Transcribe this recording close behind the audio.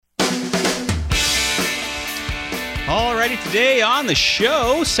Alrighty, today on the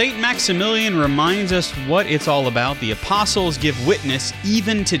show, St. Maximilian reminds us what it's all about. The apostles give witness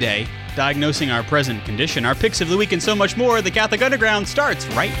even today, diagnosing our present condition. Our picks of the week and so much more. The Catholic Underground starts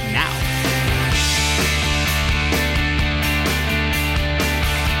right now.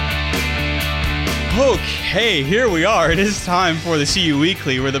 Okay, here we are. It is time for the CU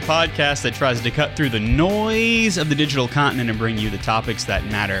Weekly. We're the podcast that tries to cut through the noise of the digital continent and bring you the topics that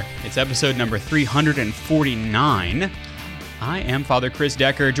matter. It's episode number 349. I am Father Chris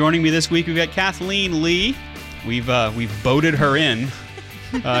Decker. Joining me this week, we've got Kathleen Lee. We've boated her in.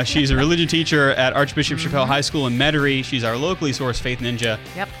 She's a religion teacher at Archbishop Chappelle High School in Metairie. She's our locally sourced faith ninja.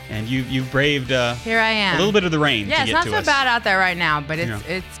 Yep. And you've braved here I am. A little bit of the rain to get to us. Yeah, it's not so bad out there right now, but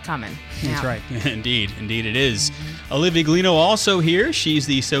it's coming. That's right. Indeed it is. Olivia Galino also here. She's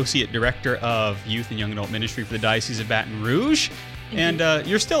the Associate Director of Youth and Young Adult Ministry for the Diocese of Baton Rouge. And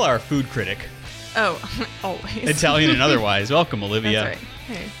you're still our food critic. Oh, always. Italian and otherwise. Welcome, Olivia. That's right.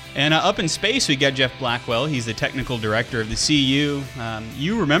 Hey. And up in space, we got Jeff Blackwell. He's the technical director of the CU.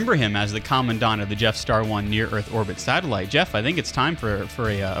 You remember him as the commandant of the Jeff Star 1 near-Earth orbit satellite. Jeff, I think it's time for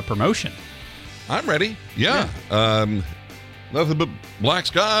a promotion. I'm ready. Yeah. Nothing but black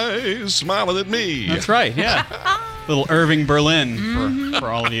skies smiling at me. That's right, yeah. Little Irving Berlin for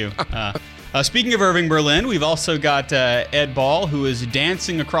all of you. Speaking of Irving Berlin, we've also got Ed Ball, who is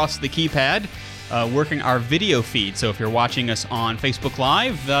dancing across the keypad, working our video feed. So if you're watching us on Facebook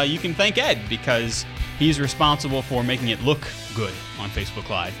Live, you can thank Ed because he's responsible for making it look good on Facebook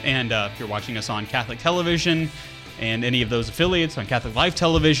Live. And if you're watching us on Catholic Television and any of those affiliates on Catholic Life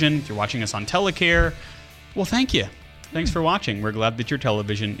Television, if you're watching us on Telecare, well, thank you. Thanks for watching. We're glad that your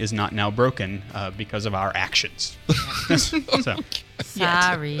television is not now broken because of our actions.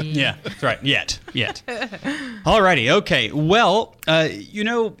 Sorry. Yeah, that's right. Yet. Alrighty, okay. Well,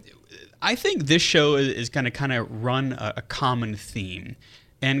 I think this show is going to kind of run a common theme.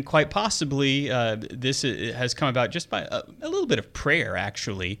 And quite possibly, this has come about just by a little bit of prayer,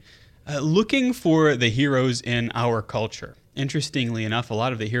 actually, looking for the heroes in our culture. Interestingly enough, a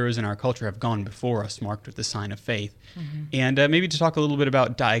lot of the heroes in our culture have gone before us, marked with the sign of faith. And maybe to talk a little bit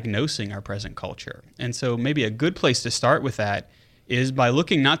about diagnosing our present culture. And so maybe a good place to start with that is by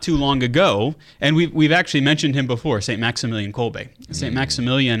looking not too long ago, and we've actually mentioned him before, St. Maximilian Kolbe. St.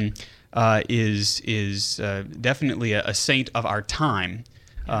 Maximilian is definitely a saint of our time,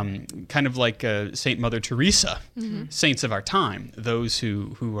 kind of like Saint Mother Teresa, saints of our time, those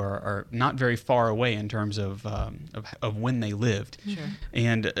who are not very far away in terms of when they lived. Sure.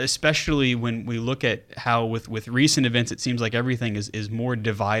 And especially when we look at how with recent events, it seems like everything is more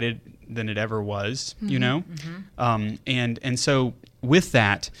divided than it ever was, you know? And so with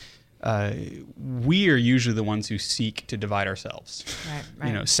that, we are usually the ones who seek to divide ourselves,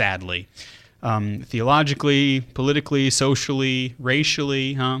 right. Sadly. Theologically, politically, socially,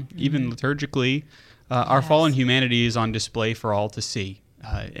 racially, even liturgically, our fallen humanity is on display for all to see.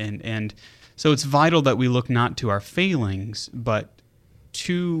 And so it's vital that we look not to our failings, but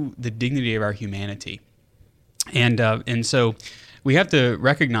to the dignity of our humanity. And so we have to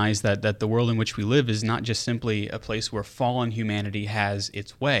recognize that the world in which we live is not just simply a place where fallen humanity has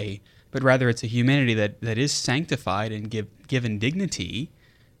its way, but rather it's a humanity that is sanctified and given dignity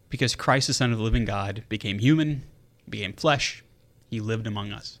because Christ, the Son of the living God, became human, became flesh. He lived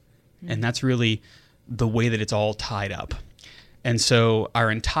among us. And that's really the way that it's all tied up. And so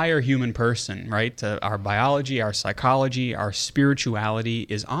our entire human person, right, our biology, our psychology, our spirituality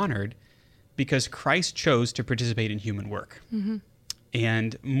is honored because Christ chose to participate in human work.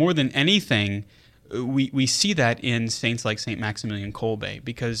 And more than anything, we see that in saints like St. Maximilian Kolbe,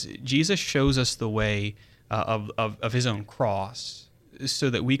 because Jesus shows us the way of his own cross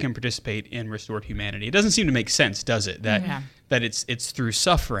so that we can participate in restored humanity. It doesn't seem to make sense, does it? That it's through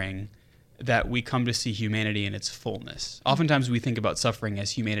suffering that we come to see humanity in its fullness. Oftentimes we think about suffering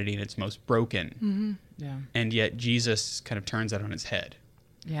as humanity in its most broken. And yet Jesus kind of turns that on its head.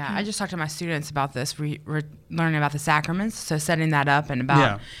 Yeah, I just talked to my students about this. We're learning about the sacraments, so setting that up and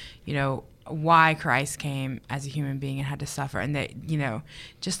about, why Christ came as a human being and had to suffer. And they,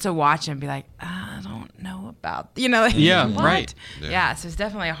 just to watch him be like, I don't know about, what? Right. Yeah, so it's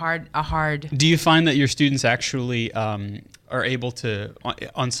definitely a hard. Do you find that your students actually are able to,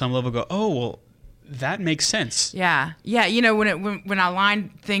 on some level, go, oh, well, that makes sense? Yeah. When I line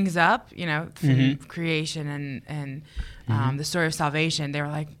things up, through creation and the story of salvation, they were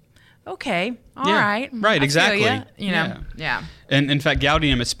like, okay, all right. Right, exactly. Yeah. And in fact,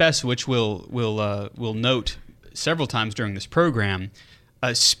 Gaudium at Spes, which we'll note several times during this program,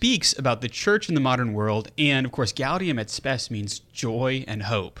 speaks about the church in the modern world. And, of course, Gaudium et Spes means joy and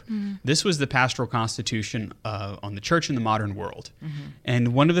hope. This was the pastoral constitution on the church in the modern world.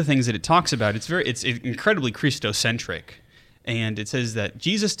 And one of the things that it talks about, it's incredibly Christocentric. And it says that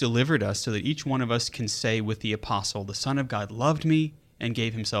Jesus delivered us so that each one of us can say with the apostle, the Son of God loved me and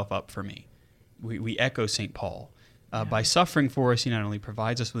gave himself up for me. We echo St. Paul. By suffering for us, he not only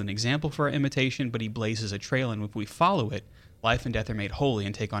provides us with an example for our imitation, but he blazes a trail, and if we follow it, life and death are made holy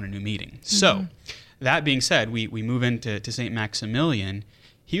and take on a new meaning. So, that being said, we move into St. Maximilian.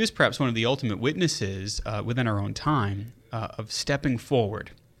 He was perhaps one of the ultimate witnesses within our own time of stepping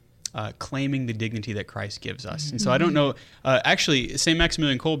forward, claiming the dignity that Christ gives us. And so I don't know, actually, St.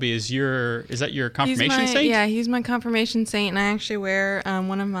 Maximilian Kolbe is that your confirmation saint? Yeah, he's my confirmation saint, and I actually wear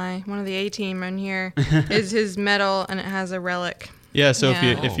one of the A-team in here is his medal, and it has a relic. Yeah, so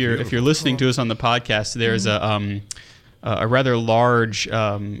if you're listening to us on the podcast, there's a rather large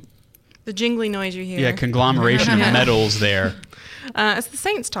the jingly noise you hear. Yeah, conglomeration of medals there. It's the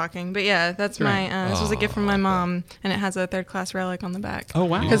saints talking, but yeah, that's right. This was a gift from my mom, and it has a third-class relic on the back. Oh,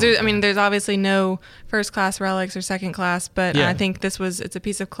 wow. Because there's obviously no first-class relics or second-class, but I think it's a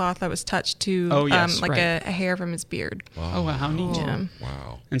piece of cloth that was touched to a hair from his beard. Wow. Oh, wow, how neat. Yeah.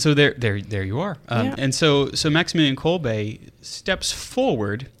 Wow. And so there you are. And so Maximilian Kolbe steps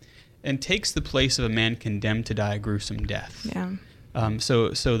forward and takes the place of a man condemned to die a gruesome death. Yeah. So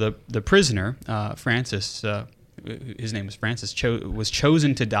the prisoner, Francis, his name was Francis, was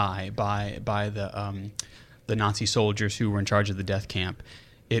chosen to die by the Nazi soldiers who were in charge of the death camp.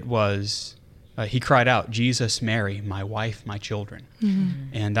 It was he cried out, "Jesus, Mary, my wife, my children,"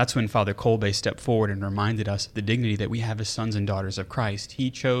 and that's when Father Kolbe stepped forward and reminded us of the dignity that we have as sons and daughters of Christ.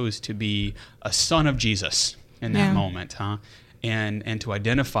 He chose to be a son of Jesus in that moment, and to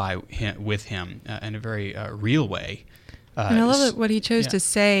identify with him in a very real way. And I love what he chose to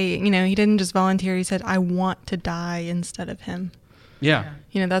say. He didn't just volunteer. He said, "I want to die instead of him." Yeah.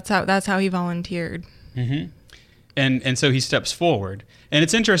 That's how he volunteered. And so he steps forward. And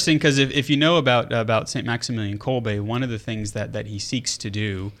it's interesting because if you know about St. Maximilian Kolbe, one of the things that he seeks to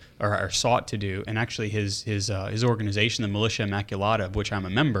do or sought to do, and actually his organization, the Militia Immaculata, of which I'm a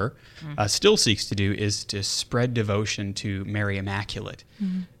member, still seeks to do, is to spread devotion to Mary Immaculate.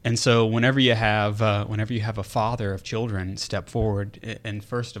 And so whenever you have a father of children step forward and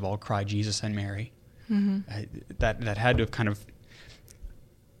first of all cry Jesus and Mary, that had to have kind of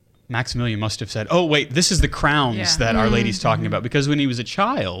Maximilian must have said, "Oh, wait, this is the crowns that Our Lady's talking about." Because when he was a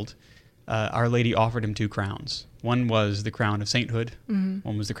child, Our Lady offered him 2 crowns. One was the crown of sainthood.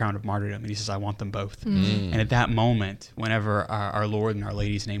 One was the crown of martyrdom. And he says, "I want them both." And at that moment, whenever our Lord and Our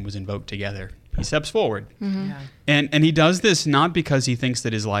Lady's name was invoked together, he steps forward. And he does this not because he thinks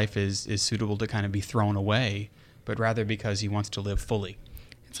that his life is suitable to kind of be thrown away, but rather because he wants to live fully.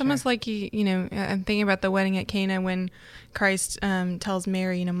 It's almost like I'm thinking about the wedding at Cana when Christ tells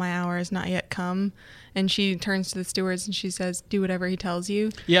Mary, "My hour has not yet come," and she turns to the stewards and she says, "Do whatever he tells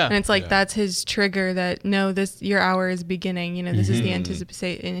you." Yeah, and it's like that's his trigger. That your hour is beginning. This is the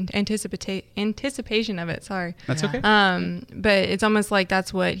anticipation of it. Sorry, that's okay. But it's almost like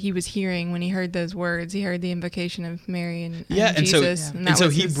that's what he was hearing when he heard those words. He heard the invocation of Mary and Jesus. And so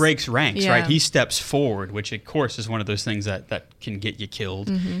he breaks ranks, right? He steps forward, which of course is one of those things that can get you killed.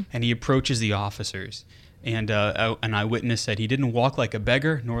 And he approaches the officers. And an eyewitness said he didn't walk like a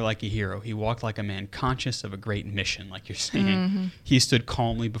beggar nor like a hero. He walked like a man conscious of a great mission, like you're saying. He stood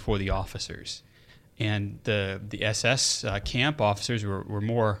calmly before the officers. And the SS camp officers were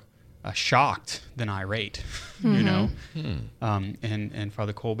more shocked than irate, And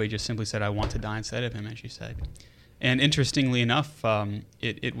Father Kolbe just simply said, "I want to die instead of him," as you said. And interestingly enough,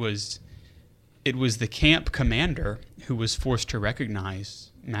 it was the camp commander who was forced to recognize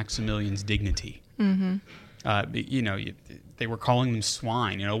Maximilian's dignity. They were calling them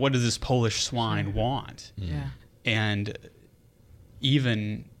swine. What does this Polish swine want? And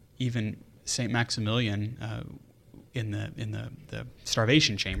even Saint Maximilian in the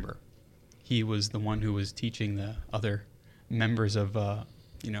starvation chamber, he was the one who was teaching the other members of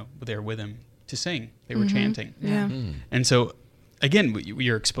there with him to sing. They were chanting. And so again,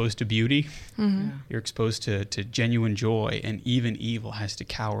 you're exposed to beauty, you're exposed to genuine joy, and even evil has to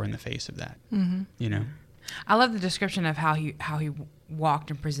cower in the face of that. I love the description of how he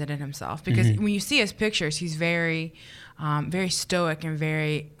walked and presented himself, because when you see his pictures, he's very very stoic and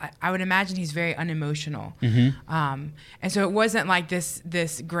I would imagine he's very unemotional. And so it wasn't like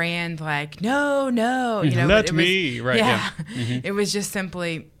this grand no, let me, right? Yeah. It was just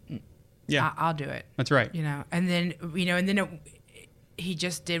simply, I'll do it. That's right. And then he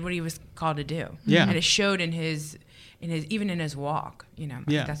just did what he was called to do. Yeah. And it showed in his even in his walk. I think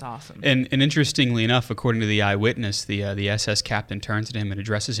that's awesome. And interestingly enough, according to the eyewitness, the SS captain turns to him and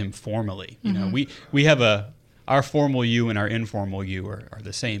addresses him formally. We have our formal you and our informal you are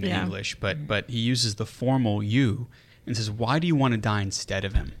the same in English, but he uses the formal you and says, "Why do you want to die instead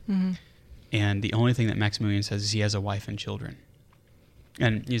of him?" Mm-hmm. And the only thing that Maximilian says is he has a wife and children.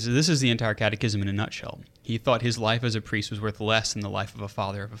 And he says, this is the entire catechism in a nutshell. He thought his life as a priest was worth less than the life of a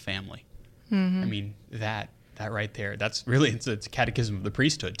father of a family. Mm-hmm. I mean, that right there, that's really, it's a catechism of the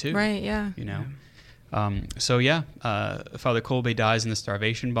priesthood too. Right, yeah. Father Kolbe dies in the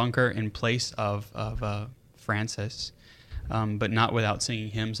starvation bunker in place of Francis, but not without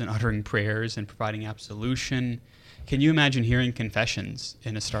singing hymns and uttering prayers and providing absolution. Can you imagine hearing confessions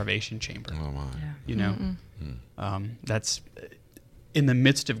in a starvation chamber? Oh my! That's in the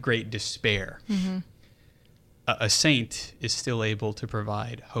midst of great despair. Mm-hmm. A saint is still able to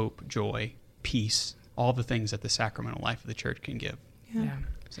provide hope, joy, peace, all the things that the sacramental life of the church can give. Yeah.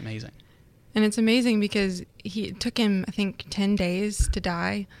 It's amazing. And it's amazing because it took him, I think, 10 days to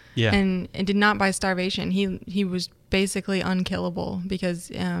die. Yeah. And it did not by starvation. He was basically unkillable because,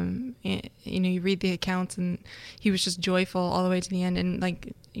 you read the accounts and he was just joyful all the way to the end. And,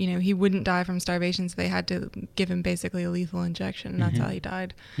 he wouldn't die from starvation, so they had to give him basically a lethal injection. And that's how he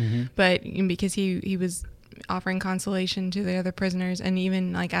died. Mm-hmm. But because he was offering consolation to the other prisoners, and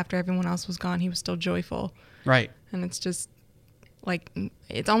even, after everyone else was gone, he was still joyful. Right. And it's just...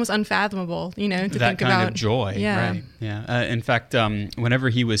 it's almost unfathomable, to think about. That kind of joy, right? Yeah. In fact, whenever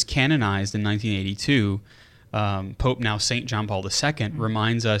he was canonized in 1982, Pope, now St. John Paul II,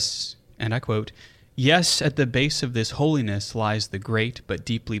 reminds us, and I quote, "Yes, at the base of this holiness lies the great but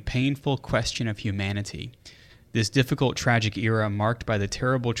deeply painful question of humanity. This difficult, tragic era marked by the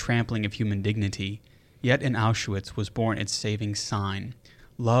terrible trampling of human dignity, yet in Auschwitz was born its saving sign.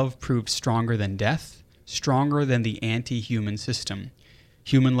 Love proved stronger than death, stronger than the anti-human system.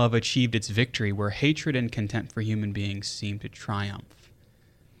 Human love achieved its victory where hatred and contempt for human beings seemed to triumph."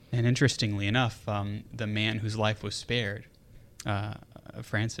 And interestingly enough, the man whose life was spared,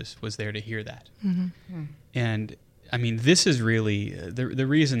 Francis, was there to hear that. Mm-hmm. And I mean, this is really the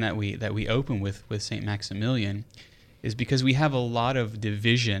reason that we open with St. Maximilian is because we have a lot of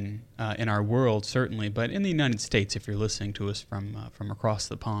division in our world, certainly, but in the United States, if you're listening to us from across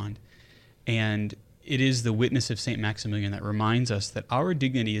the pond. And it is the witness of St. Maximilian that reminds us that our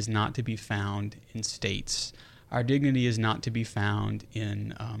dignity is not to be found in states. Our dignity is not to be found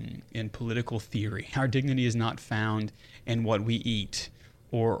in political theory. Our dignity is not found in what we eat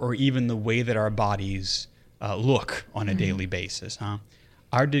or even the way that our bodies look on a daily basis.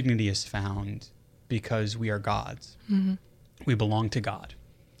 Our dignity is found because we are God's. Mm-hmm. We belong to God.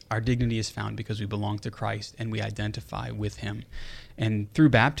 Our dignity is found because we belong to Christ and we identify with Him. And through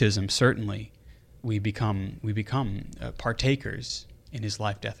baptism, certainly, we become partakers in His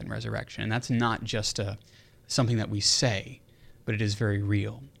life, death, and resurrection. And that's not just something that we say, but it is very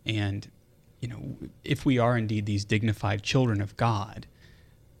real. And if we are indeed these dignified children of God,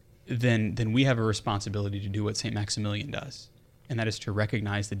 then we have a responsibility to do what St. Maximilian does, and that is to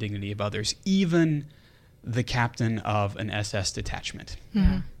recognize the dignity of others, even the captain of an SS detachment,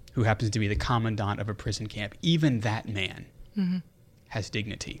 who happens to be the commandant of a prison camp. Even that man has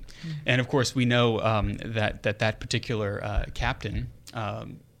dignity. Mm-hmm. And of course, we know that particular captain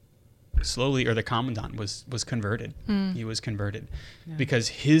slowly, or the commandant was converted. He was converted because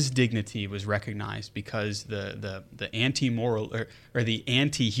his dignity was recognized, because the anti-moral or the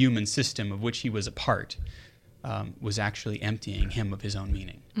anti-human system of which he was a part was actually emptying him of his own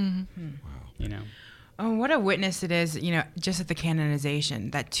meaning. Mm-hmm. Wow. Oh, what a witness it is, just at the canonization,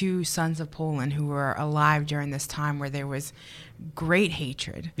 that two sons of Poland who were alive during this time where there was great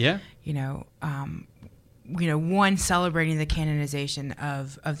hatred. Yeah. One celebrating the canonization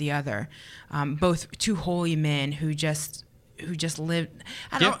of the other, both two holy men who just lived.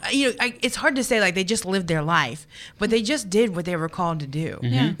 It's hard to say they just lived their life, but they just did what they were called to do.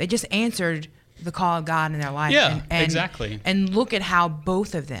 Mm-hmm. Yeah. They just answered the call of God in their life. Yeah, exactly. And look at how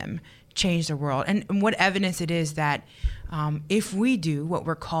both of them changed the world, and what evidence it is that if we do what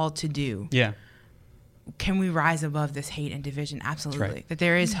we're called to do, can we rise above this hate and division? Absolutely. Right. That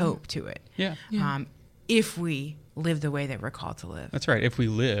there is hope to it. Yeah. If we live the way that we're called to live. That's right. If we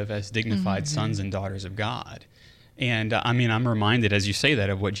live as dignified sons and daughters of God. And I'm reminded as you say that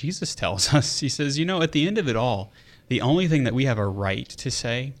of what Jesus tells us. He says, at the end of it all, the only thing that we have a right to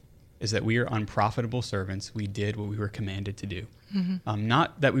say is that we are unprofitable servants. We did what we were commanded to do. Mm-hmm.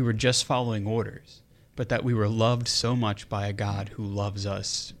 Not that we were just following orders, but that we were loved so much by a God who loves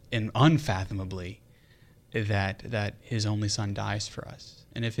us and unfathomably that His only Son dies for us.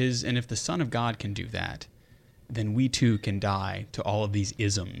 And if the Son of God can do that, then we too can die to all of these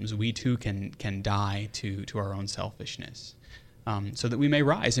isms. We too can die to our own selfishness, so that we may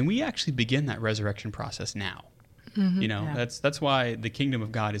rise. And we actually begin that resurrection process now. You know, that's why the kingdom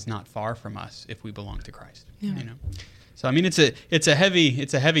of God is not far from us if we belong to Christ. You know. So I mean, it's a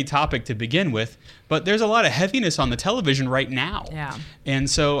heavy topic to begin with, but there's a lot of heaviness on the television right now. Yeah. And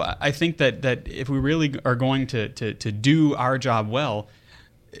so I think that if we really are going to do our job well,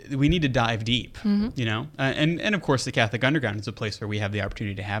 we need to dive deep. You know, and of course the Catholic Underground is a place where we have the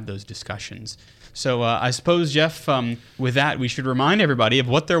opportunity to have those discussions. So I suppose, Jeff, with that, we should remind everybody of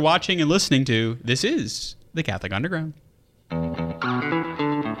what they're watching and listening to. This is the Catholic Underground.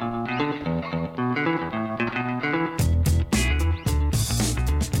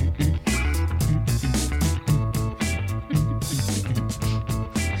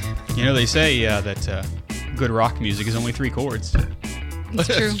 You know, they say that good rock music is only 3 chords. It's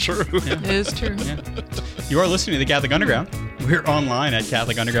true. That's true. Yeah. It is true. Yeah. You are listening to the Catholic Underground. We're online at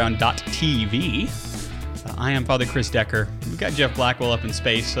catholicunderground.tv. I am Father Chris Decker. We've got Jeff Blackwell up in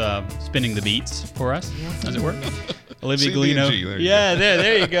space spinning the beats for us. Does it work? Olivia Galino.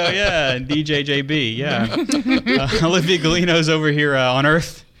 There you go. Yeah, and DJ JB. Yeah. Olivia Galino's over here on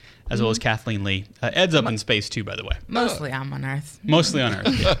Earth, as well as Kathleen Lee. Ed's up in space too, by the way. Mostly I'm on Earth. Mostly on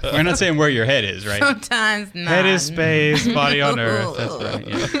Earth. Yeah. We're not saying where your head is, right? Sometimes not. Head is space, body on Earth. That's right.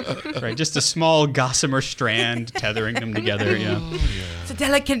 Yeah. Right. Just a small gossamer strand tethering them together. Yeah. It's a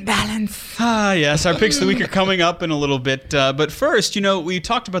delicate balance. Yes. Our picks of the week are coming up in a little bit. But first, you know, we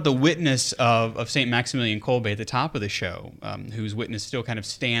talked about the witness of St. Maximilian Kolbe at the top of the show, whose witness still kind of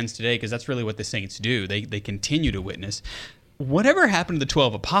stands today, because that's really what the saints do. They continue to witness. Whatever happened to the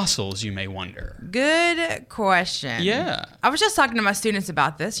 12 apostles, you may wonder? Good question. Yeah. I was just talking to my students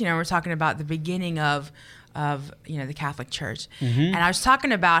about this. You know, we're talking about the beginning of you know, the Catholic Church. And I was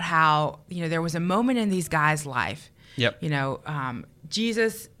talking about how, you know, there was a moment in these guys' life. Yep. You know,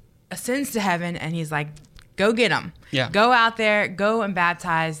 Jesus ascends to heaven and he's like, go get them. Yeah. Go out there, go and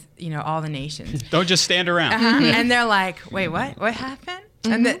baptize, you know, all the nations. Don't just stand around. And they're like, wait, what? What happened?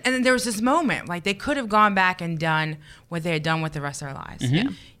 And then there was this moment, like they could have gone back and done what they had done with the rest of their lives,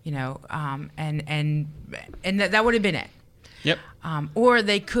 you know, and that would have been it. Yep. Or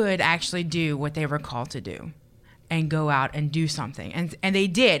they could actually do what they were called to do, and go out and do something, and they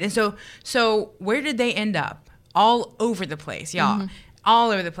did. And so where did they end up? All over the place, y'all,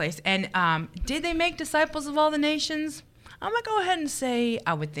 all over the place. And did they make disciples of all the nations? I'm going to go ahead and say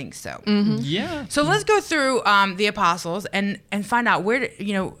I would think so. Yeah. So let's go through the apostles and find out where,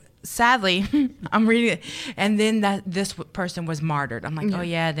 you know, sadly, I'm reading it. And then that this person was martyred. I'm like, oh,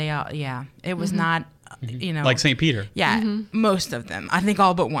 yeah, they are. Yeah. It was not, you know. Like St. Peter. Yeah. Most of them. I think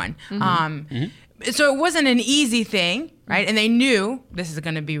all but one. So it wasn't an easy thing, right? And they knew this is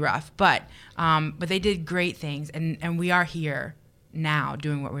going to be rough. But they did great things. And we are here now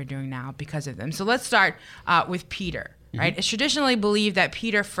doing what we're doing now because of them. So let's start with Peter. Right? It's traditionally believed that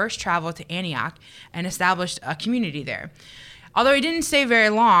Peter first traveled to Antioch and established a community there. Although he didn't stay very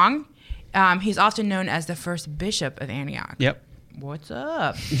long, he's often known as the first bishop of Antioch. Yep. What's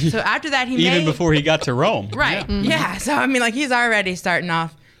up? So after that, he Even before he got to Rome. Right. Yeah. So, I mean, like, he's already starting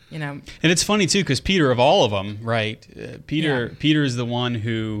off, you know. And it's funny, too, because Peter, of all of them, right, Peter is the one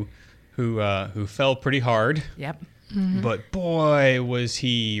who fell pretty hard. Yep. But boy, was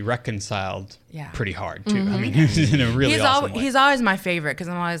he reconciled pretty hard, too. I mean, in a really awesome way. He's always my favorite because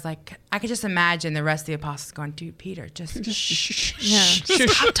I'm always like, I could just imagine the rest of the apostles going, dude, Peter, just shh.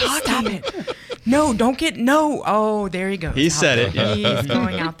 Stop talking. Stop it. No, don't get, no. Oh, there he goes. He said it. Yeah. He's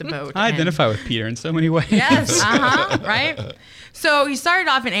going out the boat. I identify with Peter in so many ways. Yes, right? So he started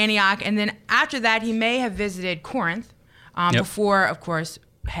off in Antioch, and then after that, he may have visited Corinth before, of course,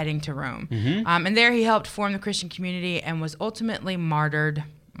 heading to Rome. And there he helped form the Christian community and was ultimately martyred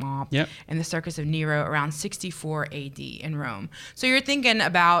in the Circus of Nero around 64 AD in Rome. So you're thinking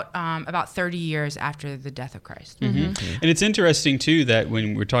about 30 years after the death of Christ. And it's interesting, too, that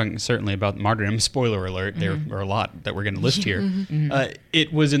when we're talking certainly about martyrdom, spoiler alert, there are a lot that we're going to list here,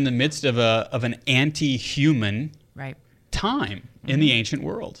 it was in the midst of an anti-human time in the ancient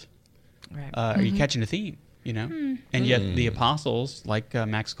world. Are you catching a theme? You know, and yet the apostles, like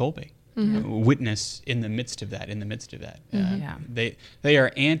Max Kolbe, witness in the midst of that. They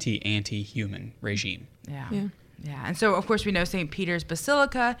are anti-human regime. Yeah. And so, of course, we know St. Peter's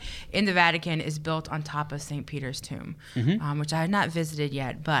Basilica in the Vatican is built on top of St. Peter's tomb, which I have not visited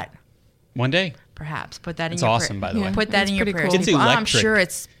yet, but one day. Perhaps put that in it's your awesome, by the way. Put that in your prayers. Cool. It's electric. I'm sure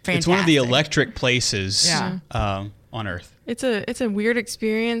it's fantastic. It's one of the electric places on Earth. It's a weird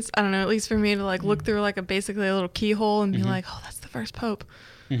experience. I don't know, at least for me to like look through like basically a little keyhole and be like, oh, that's the first pope.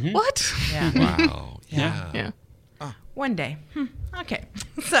 What? Yeah. Wow. Yeah. One day. Okay.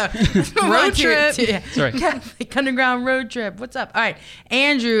 So let's move on to Sorry. Catholic Underground road trip. What's up? All right.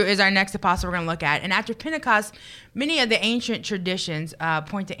 Andrew is our next apostle we're going to look at. And after Pentecost, many of the ancient traditions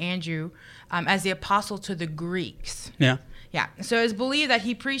point to Andrew as the apostle to the Greeks. Yeah. Yeah. So it's believed that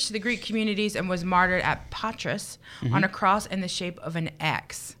he preached to the Greek communities and was martyred at Patras on a cross in the shape of an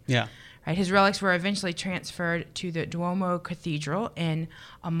X. Yeah. Right. His relics were eventually transferred to the Duomo Cathedral in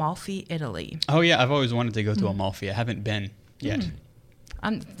Amalfi, Italy. Oh, yeah. I've always wanted to go to Amalfi. I haven't been yet.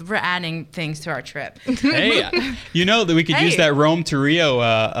 We're adding things to our trip. Hey, you know that we could use that Rome to Rio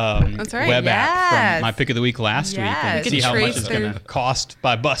That's right. web app from my pick of the week last week and We see could how much trace it's going to cost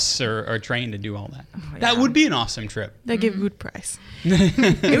by bus or train to do all that. Oh, That would be an awesome trip. They give good price.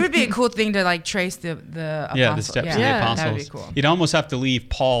 It would be a cool thing to like trace the apostles. Yeah, the steps of the apostles. That would be cool. You'd almost have to leave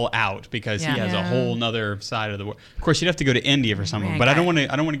Paul out because he has a Yeah. whole nother side of the world. Of course, you'd have to go to India for some of them, but I don't want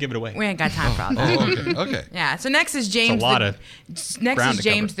to give it away. We ain't got time for all that. Okay. Yeah. So next is James. a lot of next ground is to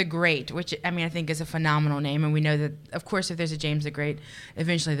James cover. the Great, which I mean I think is a phenomenal name, and we know that of course if there's a James the Great,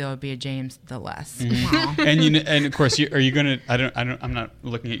 eventually there will be a James the Less. Wow. And of course, are you going to? I'm not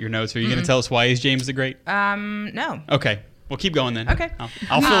looking at your notes. Are you going to tell us why he's James the Great? No. Okay. Well, keep going then. Okay.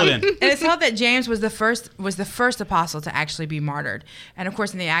 I'll fill it in. And it's thought that James was the first apostle to actually be martyred. And of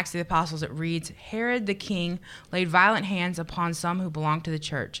course, in the Acts of the Apostles, it reads, Herod the king laid violent hands upon some who belonged to the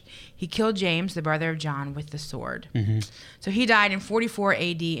church. He killed James, the brother of John, with the sword. So he died in 44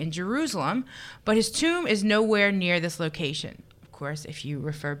 AD in Jerusalem, but his tomb is nowhere near this location. Of course, if you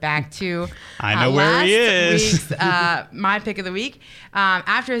refer back to I know where he is. week's, my pick of the week.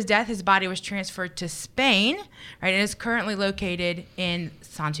 After his death, his body was transferred to Spain, right, and is currently located in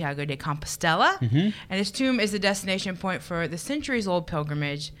Santiago de Compostela. And his tomb is the destination point for the centuries-old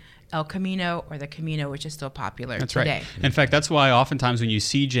pilgrimage, El Camino, or the Camino, which is still popular today. Right. In fact, that's why oftentimes when you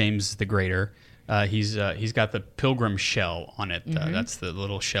see James the Greater, he's got the pilgrim shell on it. That's the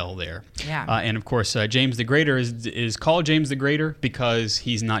little shell there. Yeah. And of course, James the Greater is called James the Greater because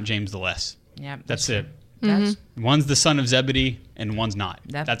he's not James the Less. Yeah, That's it. That's One's the son of Zebedee and one's not.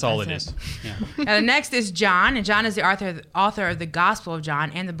 That's all it that's is. Yeah. Now, the next is John, and John is the author of the Gospel of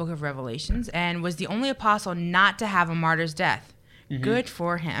John and the Book of Revelations, and was the only apostle not to have a martyr's death. Good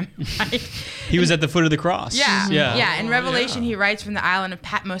for him. Right? He was at the foot of the cross. Yeah. In Revelation, he writes from the island of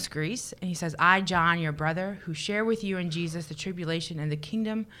Patmos, Greece, and he says, I, John, your brother, who share with you in Jesus the tribulation and the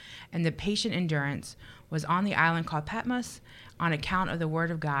kingdom and the patient endurance, was on the island called Patmos on account of the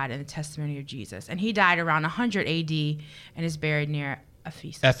word of God and the testimony of Jesus. And he died around 100 AD and is buried near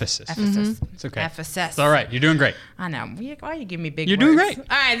Ephesus. It's okay. Ephesus. It's all right. You're doing great. I know. Why you give me big You're words? doing great.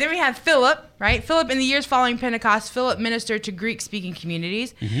 All right, then we have Philip, right? Philip, in the years following Pentecost, Philip ministered to Greek-speaking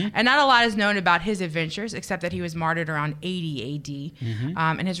communities, and not a lot is known about his adventures, except that he was martyred around 80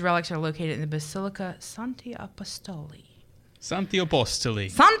 AD, and his relics are located in the Basilica Santi Apostoli. Santi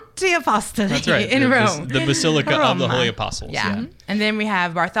Apostoli. Santi Apostoli. That's right. In Rome. The Basilica of the Roma. Holy Apostles. Yeah. And then we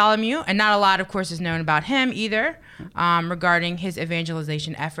have Bartholomew, and not a lot, of course, is known about him either regarding his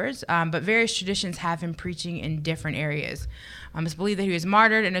evangelization efforts, but various traditions have him preaching in different areas. It's believed that he was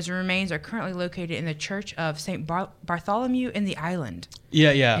martyred, and his remains are currently located in the Church of St. Bartholomew in the island.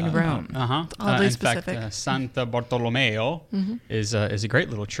 Yeah. In Rome. Oddly in specific. fact, Santa Bartolomeo is a great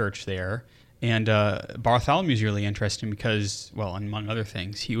little church there. And Bartholomew is really interesting because, well, among other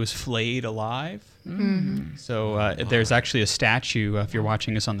things, he was flayed alive. So there's actually a statue. If you're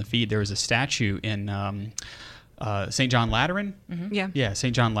watching us on the feed, there was a statue in St. John Lateran. Yeah,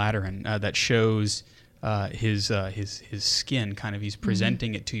 St. John Lateran that shows his skin. Kind of, he's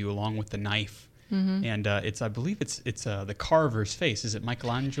presenting it to you along with the knife. And I believe it's the carver's face. Is it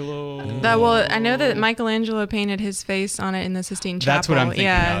Michelangelo? Well, I know that Michelangelo painted his face on it in the Sistine Chapel. That's what I'm thinking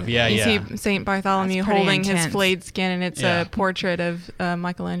of. Yeah, you see St. Bartholomew That's pretty holding his intense. flayed skin, and it's Yeah. a portrait of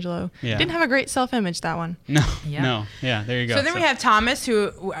Michelangelo. Yeah. Didn't have a great self-image, that one. No. Yeah. Yeah, there you go. So then we have Thomas,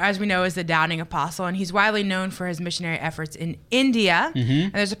 who, as we know, is the doubting apostle, and he's widely known for his missionary efforts in India.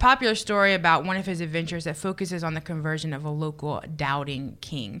 And there's a popular story about one of his adventures that focuses on the conversion of a local doubting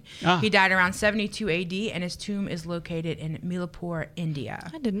king. He died around 72 AD, and his tomb is located in Milapur,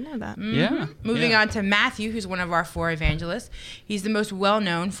 India. I didn't know that. Yeah. Moving on to Matthew, who's one of our four evangelists. He's the most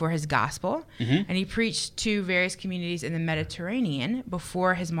well-known for his gospel, and he preached to various communities in the Mediterranean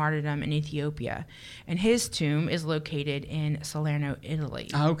before his martyrdom in Ethiopia. And his tomb is located in Salerno, Italy.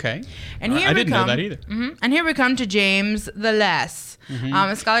 Okay. And I didn't know that either. And here we come to James the Less.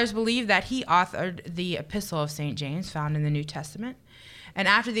 Scholars believe that he authored the Epistle of St. James, found in the New Testament. And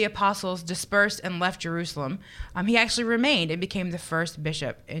after the apostles dispersed and left Jerusalem, he actually remained and became the first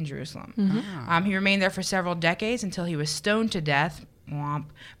bishop in Jerusalem. He remained there for several decades until he was stoned to death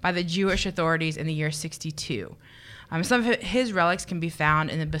by the Jewish authorities in the year 62. Some of his relics can be found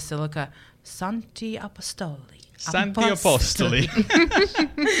in the Basilica Santi Apostoli. Santi Apostoli.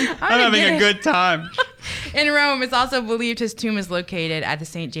 I'm having a good time. In Rome, it's also believed his tomb is located at the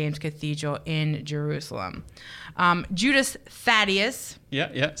St. James Cathedral in Jerusalem. Judas Thaddeus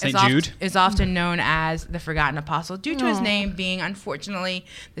St. Jude is often known as the Forgotten Apostle due to his name being, unfortunately,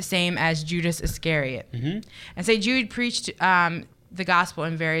 the same as Judas Iscariot. And St. Jude preached the gospel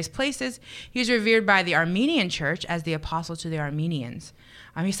in various places. He was revered by the Armenian church as the apostle to the Armenians.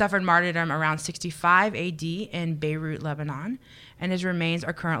 He suffered martyrdom around 65 AD in Beirut, Lebanon, and his remains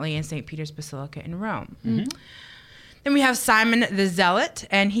are currently in St. Peter's Basilica in Rome. Then we have Simon the Zealot,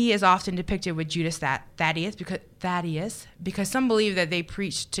 and he is often depicted with Judas Thaddeus because some believe that they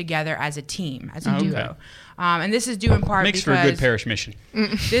preached together as a team, as a duo. And this is due in part Makes for a good parish mission.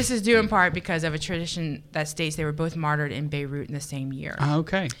 This is due in part because of a tradition that states they were both martyred in Beirut in the same year.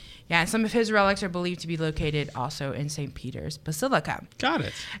 Okay. Yeah, and some of his relics are believed to be located also in St. Peter's Basilica. Got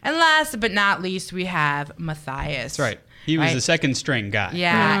it. And last but not least, we have Matthias. That's right. He was the second string guy.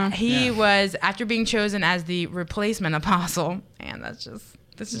 Yeah, he was, after being chosen as the replacement apostle, and this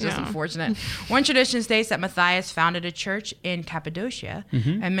is just unfortunate. One tradition states that Matthias founded a church in Cappadocia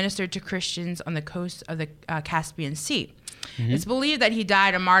and ministered to Christians on the coast of the Caspian Sea. It's believed that he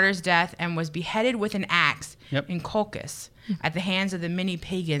died a martyr's death and was beheaded with an axe in Colchis at the hands of the many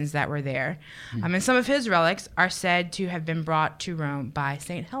pagans that were there. And some of his relics are said to have been brought to Rome by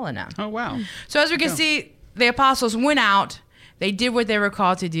St. Helena. Oh, wow. So as we can see, the apostles went out, they did what they were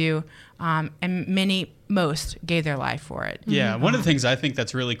called to do, and most gave their life for it. Yeah, one of the things I think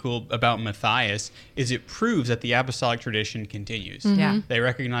that's really cool about Matthias is it proves that the apostolic tradition continues. Yeah. They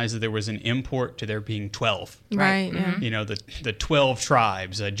recognize that there was an import to there being 12. Right. You know, the 12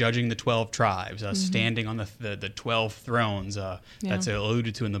 tribes, judging the 12 tribes, standing on the 12 thrones that's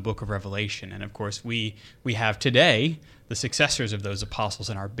alluded to in the book of Revelation. And of course, we have today the successors of those apostles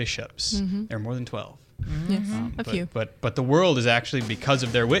and our bishops. There are more than 12. Yes, a few. But the world is actually, because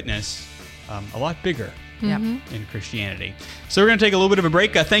of their witness, a lot bigger in Christianity. So we're going to take a little bit of a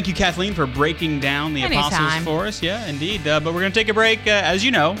break. Thank you, Kathleen, for breaking down the apostles for us. Yeah, indeed. But we're going to take a break, as you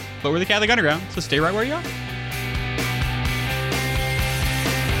know, but we're the Catholic Underground, so stay right where you are.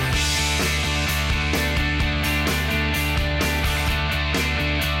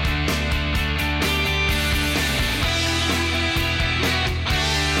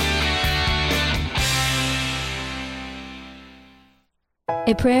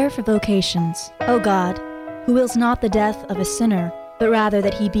 A prayer for vocations. O God, who wills not the death of a sinner, but rather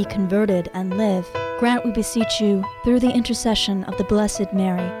that he be converted and live, grant, we beseech you, through the intercession of the Blessed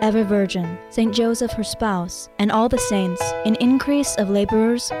Mary, ever Virgin, Saint Joseph her spouse, and all the saints, an increase of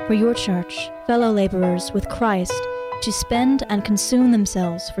laborers for your church, fellow laborers with Christ, to spend and consume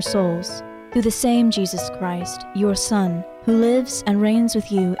themselves for souls. Through the same Jesus Christ, your Son, who lives and reigns with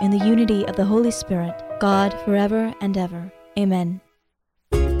you in the unity of the Holy Spirit, God, forever and ever. Amen.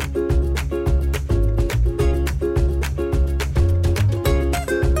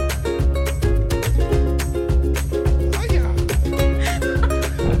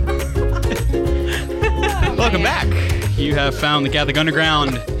 Welcome back. You have found the Catholic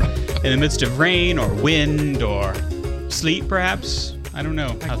Underground in the midst of rain or wind or sleet, perhaps. I don't know.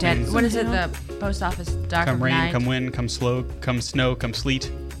 What is it? The post office dark Come of rain, night? come wind, come slow, come snow, come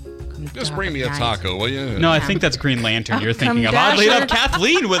sleet. Just bring me a taco, will you? No, I think that's Green Lantern you're thinking of. Oddly enough,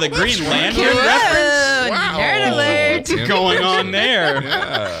 Kathleen with a Green Lantern reference. Wow. Nerd alert. What's going on there?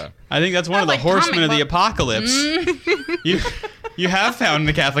 Yeah. I think that's one of the horsemen of the apocalypse. You have found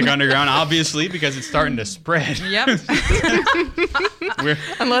the Catholic Underground, obviously, because it's starting to spread. Yep.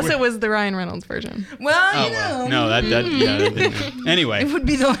 Unless it was the Ryan Reynolds version. Well, you well. know. No, that didn't. Anyway. It would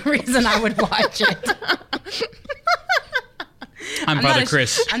be the only reason I would watch it. I'm Brother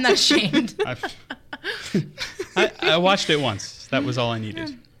Chris. I'm not ashamed. I watched it once. That was all I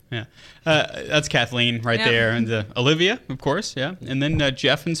needed. Yeah. That's Kathleen right there. And Olivia, of course. Yeah. And then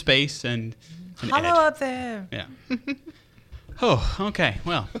Jeff and Spes and Hello Ed. up there. Yeah. Oh, okay.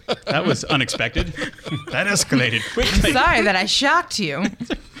 Well, that was unexpected. That escalated quickly. Sorry that I shocked you.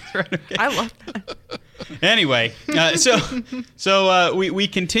 Right, okay. I love that. Anyway, so we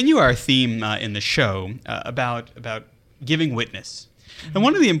continue our theme in the show about giving witness. And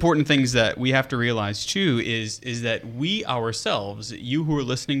one of the important things that we have to realize too is that we ourselves, you who are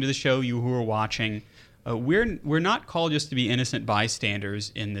listening to the show, you who are watching, we're not called just to be innocent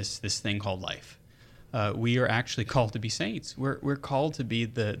bystanders in this thing called life. We are actually called to be saints. We're called to be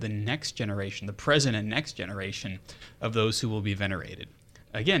the next generation, the present and next generation of those who will be venerated.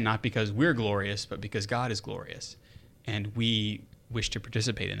 Again, not because we're glorious, but because God is glorious, and we wish to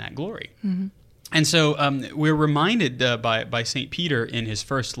participate in that glory. Mm-hmm. And so we're reminded by St. Peter in his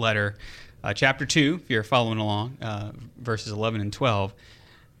first letter, chapter 2, if you're following along, verses 11 and 12,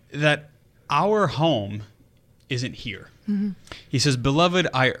 that our home isn't here. Mm-hmm. He says, "Beloved,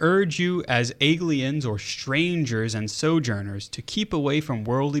 I urge you as aliens or strangers and sojourners to keep away from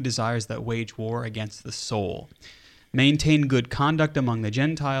worldly desires that wage war against the soul. Maintain good conduct among the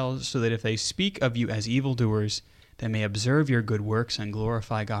Gentiles, so that if they speak of you as evildoers, they may observe your good works and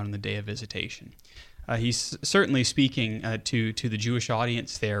glorify God on the day of visitation." He's certainly speaking to the Jewish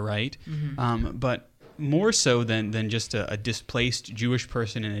audience there, right? Mm-hmm. But more so than just a displaced Jewish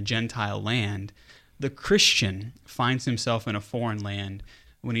person in a Gentile land, the Christian finds himself in a foreign land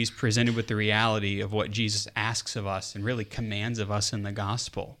when he's presented with the reality of what Jesus asks of us and really commands of us in the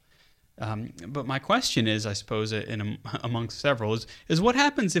gospel. But my question is, I suppose, amongst several, is what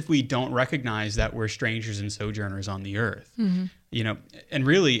happens if we don't recognize that we're strangers and sojourners on the earth? Mm-hmm. You know, and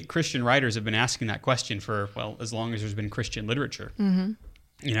really, Christian writers have been asking that question for, well, as long as there's been Christian literature. Mm-hmm.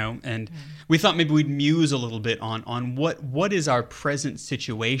 You know, and we thought maybe we'd muse a little bit on what is our present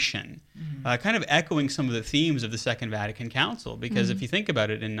situation, kind of echoing some of the themes of the Second Vatican Council. Because if you think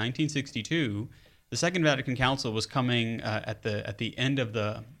about it, in 1962, the Second Vatican Council was coming at the end of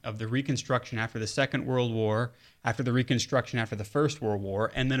the Reconstruction after the Second World War, after the Reconstruction after the First World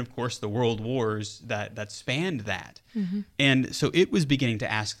War, and then, of course, the World Wars that spanned that. Mm-hmm. And so it was beginning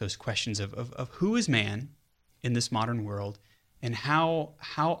to ask those questions of who is man in this modern world, and how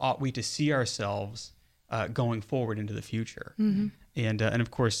ought we to see ourselves going forward into the future. Mm-hmm. And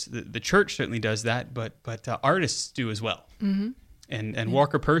of course, the church certainly does that, but artists do as well. Mm-hmm. And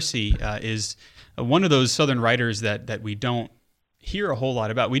Walker Percy is one of those Southern writers that we don't hear a whole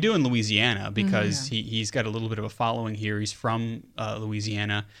lot about. We do in Louisiana because he's got a little bit of a following here. He's from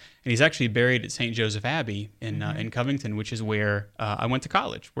Louisiana, and he's actually buried at St. Joseph Abbey in Covington, which is where I went to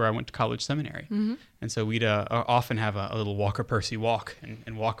college, seminary. Mm-hmm. And so we'd often have a little Walker Percy walk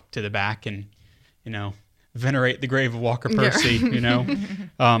and walk up to the back and, you know, venerate the grave of Walker Percy, you know,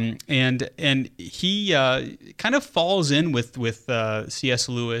 and he kind of falls in with C.S.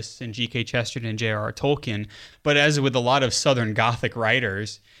 Lewis and G.K. Chesterton and J.R.R. Tolkien, but as with a lot of Southern Gothic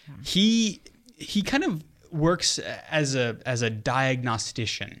writers, he kind of works as a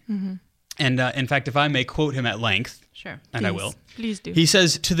diagnostician. Mm-hmm. And in fact, if I may quote him at length, sure, and I will, please do. He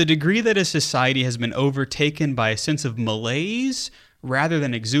says, "To the degree that a society has been overtaken by a sense of malaise rather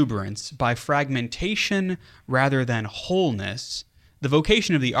than exuberance, by fragmentation rather than wholeness, the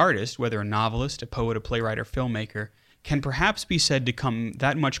vocation of the artist, whether a novelist, a poet, a playwright, or filmmaker, can perhaps be said to come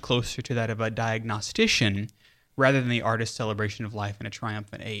that much closer to that of a diagnostician rather than the artist's celebration of life in a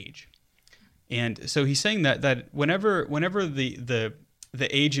triumphant age." And so he's saying that whenever the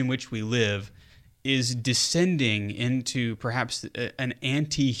age in which we live is descending into perhaps an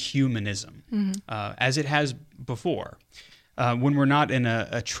anti-humanism, as it has before, when we're not in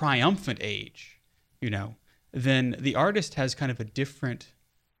a triumphant age, you know, then the artist has kind of a different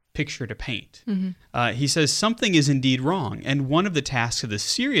picture to paint. Mm-hmm. He says something is indeed wrong, and one of the tasks of the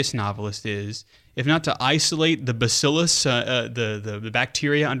serious novelist is, if not to isolate the bacillus, the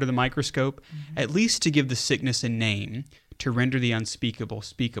bacteria under the microscope, at least to give the sickness a name, to render the unspeakable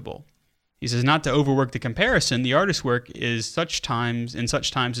speakable. He says not to overwork the comparison. The artist's work in such times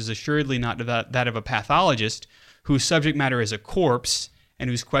is assuredly not that of a pathologist whose subject matter is a corpse and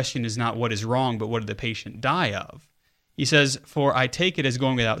whose question is not what is wrong, but what did the patient die of. He says, "For I take it as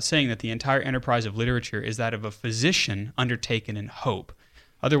going without saying that the entire enterprise of literature is that of a physician undertaken in hope.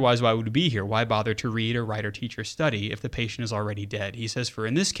 Otherwise, why would we be here? Why bother to read or write or teach or study if the patient is already dead?" He says, "For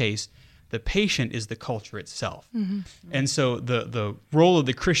in this case, the patient is the culture itself." Mm-hmm. And so the role of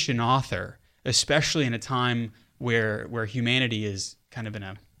the Christian author, especially in a time where humanity is kind of in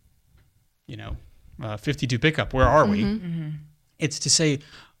a, 52 pickup, where are we? Mm-hmm. It's to say,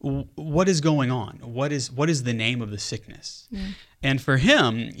 what is going on? What is the name of the sickness? Yeah. And for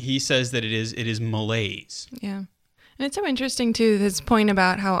him, he says that it is malaise. Yeah. And it's so interesting, too, this point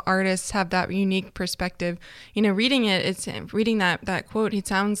about how artists have that unique perspective. You know, reading that quote, he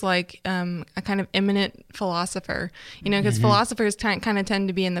sounds like a kind of eminent philosopher, because philosophers kind of tend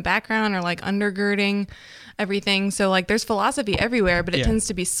to be in the background or like undergirding everything. So like there's philosophy everywhere, but it tends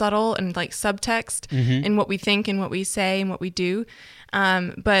to be subtle and like subtext in what we think and what we say and what we do.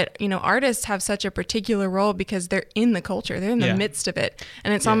 But, artists have such a particular role because they're in the culture. They're in the midst of it.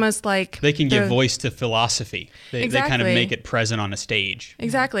 And it's almost like they can give voice to philosophy. They kind of make it present on a stage.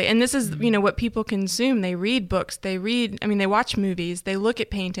 Exactly. And this is, what people consume. They read books. They watch movies. They look at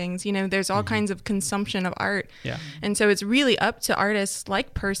paintings. There's all kinds of consumption of art. Yeah. And so it's really up to artists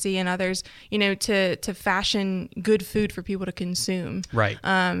like Percy and others, to fashion good food for people to consume. Right.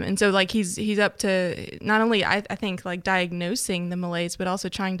 And so like he's up to not only I think like diagnosing the malaise, but also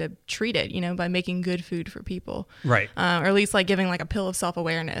trying to treat it, by making good food for people. Right. Or at least like giving like a pill of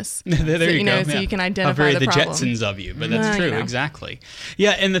self-awareness. There you go. So you can identify very the problem. Jetsons of you, but that's true. Exactly.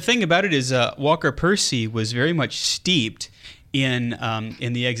 Yeah. And the thing about it is Walker Percy was very much steeped in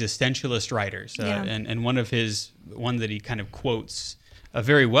the existentialist writers. And one that he kind of quotes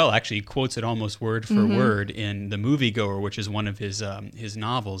very well, actually, he quotes it almost word for word in The Moviegoer, which is one of his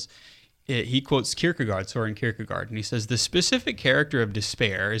novels. He quotes Soren Kierkegaard, and he says, "The specific character of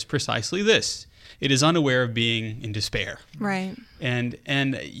despair is precisely this. It is unaware of being in despair." Right. And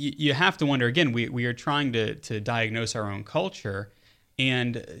you have to wonder, again, we are trying to diagnose our own culture,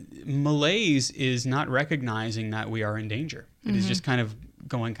 and malaise is not recognizing that we are in danger. It is just kind of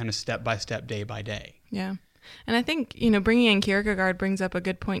going kind of step by step, day by day. Yeah. And I think, bringing in Kierkegaard brings up a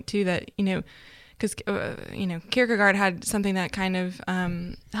good point too, that, because, Kierkegaard had something that kind of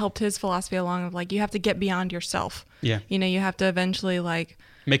helped his philosophy along of like, you have to get beyond yourself. Yeah. You have to eventually like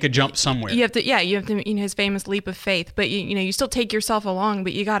make a jump somewhere. You have to, his famous leap of faith, but you still take yourself along,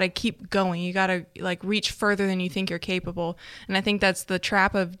 but you got to keep going. You got to like reach further than you think you're capable. And I think that's the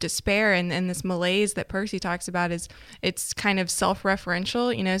trap of despair and this malaise that Percy talks about is it's kind of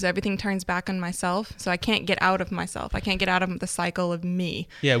self-referential, as everything turns back on myself. So I can't get out of myself. I can't get out of the cycle of me.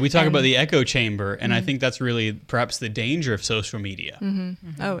 Yeah. We talk about the echo chamber, and I think that's really perhaps the danger of social media.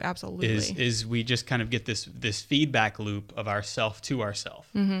 Oh, absolutely. Is we just kind of get this feedback loop of ourself to ourself.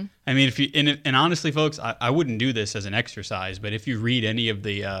 I mean, if you and honestly, folks, I wouldn't do this as an exercise, but if you read any of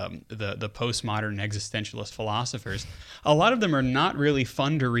the postmodern existentialist philosophers, a lot of them are not really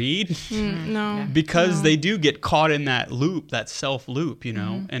fun to read. Because they do get caught in that loop, that self loop,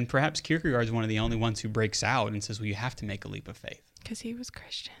 And perhaps Kierkegaard is one of the only ones who breaks out and says, "Well, you have to make a leap of faith." Because he was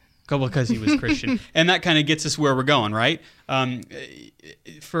Christian. Because he was Christian. And that kind of gets us where we're going, right?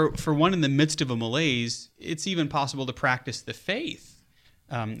 For one in the midst of a malaise, it's even possible to practice the faith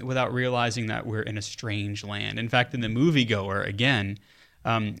without realizing that we're in a strange land. In fact, in The Moviegoer, again,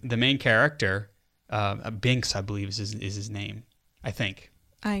 the main character, Binks, I believe is his name, I think.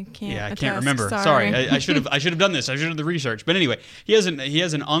 I can't. Yeah, I can't remember. Sorry. I should have done this. I should have done the research. But anyway, he has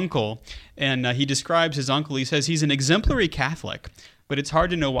an uncle, and he describes his uncle. He says he's an exemplary Catholic, but it's hard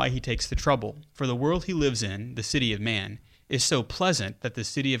to know why he takes the trouble. For the world he lives in, the city of man, is so pleasant that the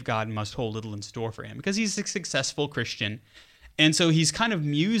city of God must hold little in store for him, because he's a successful Christian. And so he's kind of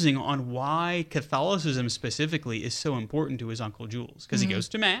musing on why Catholicism specifically is so important to his Uncle Jules, because he goes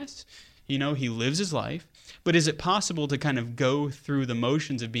to Mass, he lives his life. But is it possible to kind of go through the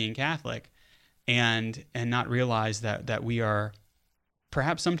motions of being Catholic and not realize that we are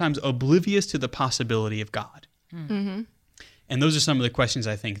perhaps sometimes oblivious to the possibility of God? Mm-hmm. And those are some of the questions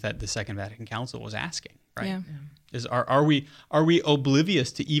I think that the Second Vatican Council was asking, right? Yeah. Are we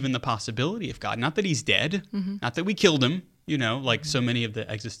oblivious to even the possibility of God? Not that he's dead, not that we killed him, like so many of the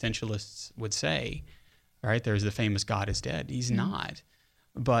existentialists would say, right? There's the famous God is dead. He's not.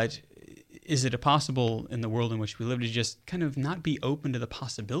 But is it possible in the world in which we live to just kind of not be open to the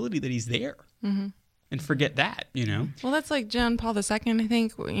possibility that he's there and forget that, Well, that's like John Paul II, I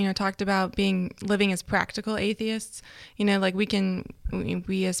think, talked about living as practical atheists. Like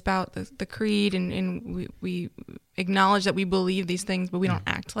we espout the creed and we acknowledge that we believe these things, but we don't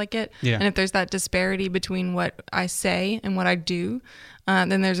act like it. Yeah. And if there's that disparity between what I say and what I do,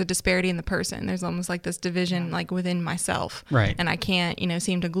 then there's a disparity in the person. There's almost like this division like within myself. Right. And I can't,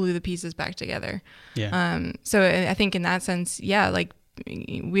 seem to glue the pieces back together. Yeah. So I think in that sense, like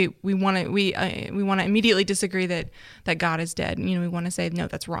we want to immediately disagree that God is dead. We want to say no,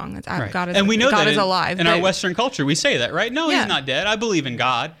 that's wrong. That's God is, and we know God is alive. In our Western culture, we say that, right? No, he's not dead. I believe in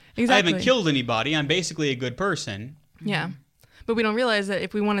God. Exactly. I haven't killed anybody. I'm basically a good person. Yeah. But we don't realize that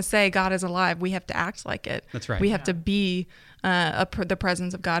if we want to say God is alive, we have to act like it. That's right. We have to be the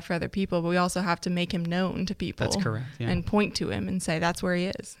presence of God for other people, but we also have to make him known to people. That's correct. Yeah. And point to him and say that's where he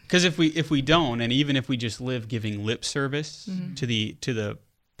is. Because if we don't, and even if we just live giving lip service to the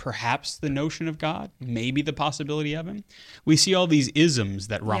perhaps the notion of God, maybe the possibility of him, we see all these isms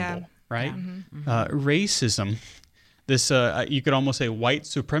that rumble, right? Yeah. Racism. This you could almost say white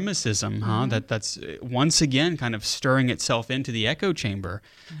supremacism, that's once again kind of stirring itself into the echo chamber.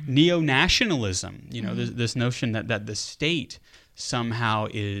 Neo-nationalism, this notion that the state somehow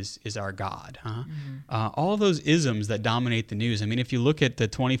is our God. Huh? All those isms that dominate the news. I mean, if you look at the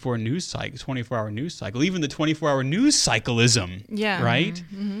 24-hour news cycle, even the 24-hour news cycleism, right,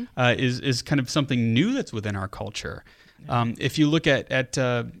 is kind of something new that's within our culture. If you look at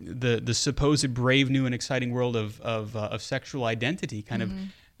the supposed brave, new, and exciting world of sexual identity, kind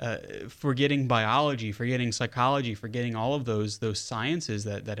of forgetting biology, forgetting psychology, forgetting all of those sciences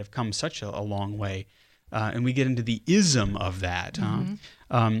that have come such a long way, and we get into the ism of that.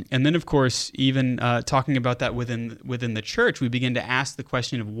 And then, of course, even talking about that within the church, we begin to ask the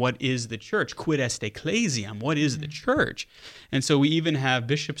question of what is the church? Quid est ecclesiam? What is the church? And so we even have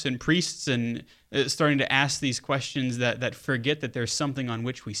bishops and priests and starting to ask these questions that forget that there's something on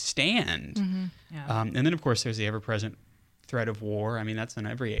which we stand. And then, of course, there's the ever-present threat of war. I mean, that's in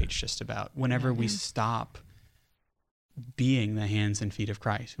every age just about. Whenever we stop being the hands and feet of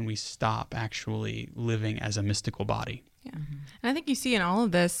Christ, when we stop actually living as a mystical body. Yeah. And I think you see in all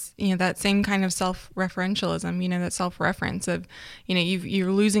of this, that same kind of self-referentialism, that self-reference of,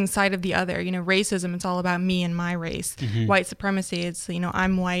 you're losing sight of the other. Racism, it's all about me and my race. White supremacy, it's,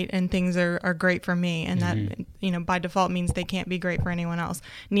 I'm white and things are great for me. And that, by default means they can't be great for anyone else.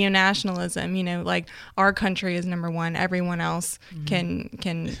 Neo-nationalism, like our country is number one. Everyone else can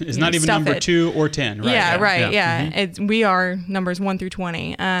is not even number 2 or 10, right? Yeah, right. Yeah. We are numbers 1 through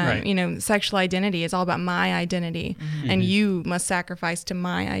 20. Sexual identity is all about my identity. And you must sacrifice to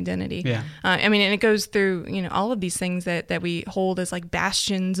my identity. Yeah. And it goes through, all of these things that we hold as like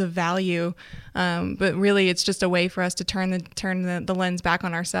bastions of value. But really it's just a way for us to turn the lens back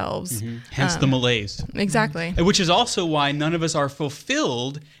on ourselves. Hence the malaise. Exactly. Which is also why none of us are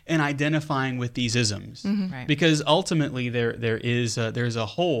fulfilled in identifying with these isms. Right. Because ultimately there's a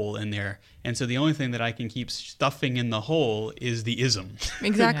hole in there. And so the only thing that I can keep stuffing in the hole is the ism.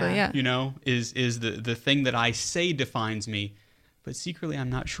 Exactly, yeah. Is the thing that I say defines me, but secretly I'm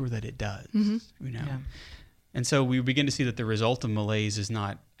not sure that it does. Yeah. And so we begin to see that the result of malaise is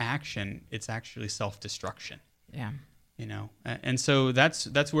not action, it's actually self-destruction. Yeah. And so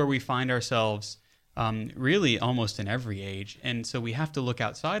that's where we find ourselves really almost in every age. And so we have to look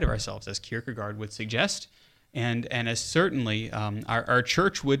outside of ourselves, as Kierkegaard would suggest. And as certainly our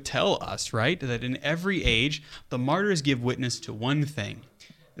church would tell us, right, that in every age, the martyrs give witness to one thing,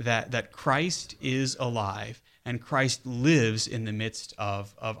 that Christ is alive and Christ lives in the midst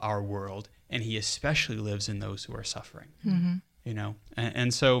of our world, and he especially lives in those who are suffering.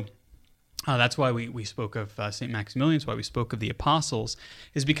 And so that's why we spoke of St. Maximilian, that's why we spoke of the apostles,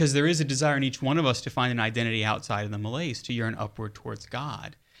 is because there is a desire in each one of us to find an identity outside of the malaise, to yearn upward towards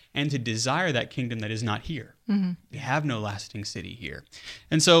God, and to desire that kingdom that is not here. We have no lasting city here.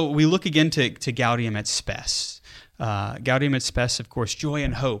 And so we look again to Gaudium et Spes. Gaudium et Spes, of course, joy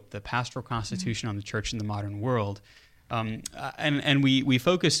and hope, the pastoral constitution on the church in the modern world. And we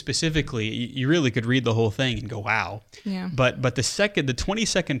focus specifically, you really could read the whole thing and go, wow. Yeah. But the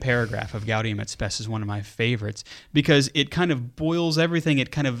 22nd paragraph of Gaudium et Spes is one of my favorites because it kind of boils everything,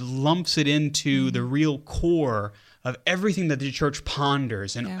 it kind of lumps it into the real core of everything that the church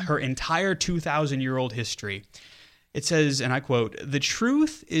ponders in her entire 2,000-year-old history. It says, and I quote, "The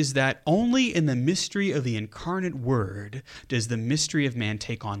truth is that only in the mystery of the incarnate Word does the mystery of man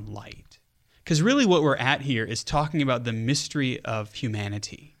take on light." Because really what we're at here is talking about the mystery of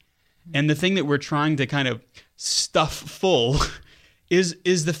humanity. And the thing that we're trying to kind of stuff full is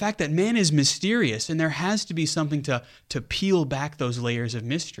the fact that man is mysterious, and there has to be something to peel back those layers of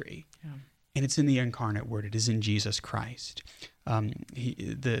mystery. Yeah. And it's in the incarnate Word. It is in Jesus Christ.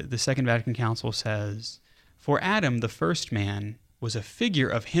 The Second Vatican Council says, "For Adam, the first man, was a figure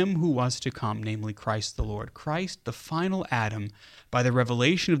of him who was to come, namely Christ the Lord. Christ, the final Adam, by the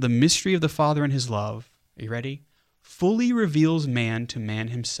revelation of the mystery of the Father and his love," are you ready? "Fully reveals man to man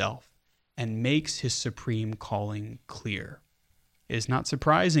himself and makes his supreme calling clear. It is not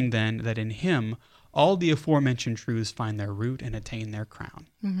surprising, then, that in him all the aforementioned truths find their root and attain their crown."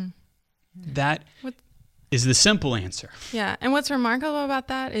 That is the simple answer. Yeah, and what's remarkable about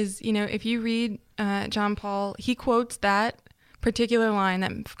that is, if you read John Paul, he quotes that particular line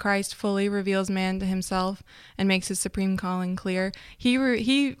that Christ fully reveals man to himself and makes his supreme calling clear.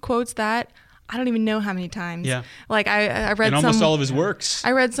 He quotes that I don't even know how many times. Yeah. Like I read in almost all of his works.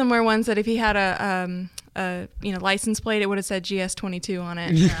 I read somewhere once that if he had a license plate, it would have said GS22 on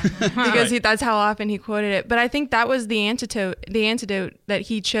it because that's how often he quoted it. But I think that was the antidote that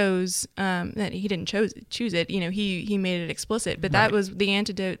he chose. That he didn't choose it. He made it explicit. But that was the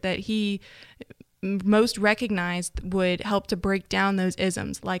antidote that he most recognized would help to break down those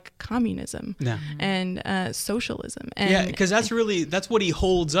isms like communism and socialism. And because that's what he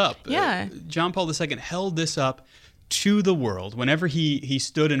holds up. Yeah. John Paul II held this up to the world, whenever he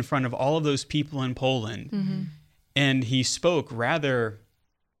stood in front of all of those people in Poland, and he spoke rather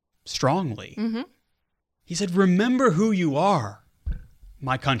strongly, he said, remember who you are,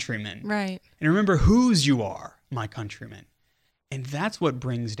 my countrymen. Right. And remember whose you are, my countrymen. And that's what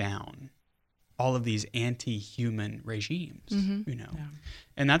brings down all of these anti-human regimes, you know. Yeah.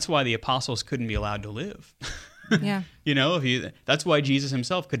 And that's why the apostles couldn't be allowed to live. Yeah. You know, that's why Jesus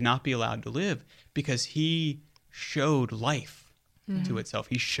himself could not be allowed to live, because he showed life to itself.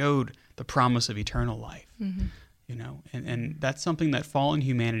 He showed the promise of eternal life, you know, and that's something that fallen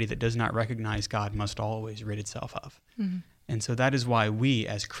humanity that does not recognize God must always rid itself of. And so that is why we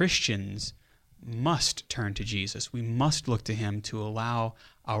as Christians must turn to Jesus. We must look to him to allow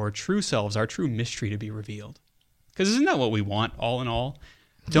our true selves, our true mystery to be revealed. Because isn't that what we want, all in all?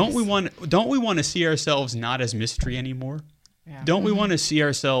 Don't we want to see ourselves not as mystery anymore? Yeah. Don't we want to see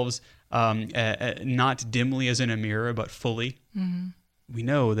ourselves not dimly as in a mirror, but fully? We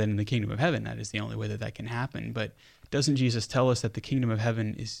know that in the kingdom of heaven, that is the only way that can happen. But doesn't Jesus tell us that the kingdom of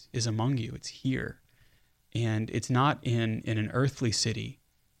heaven is among you? It's here. And it's not in an earthly city,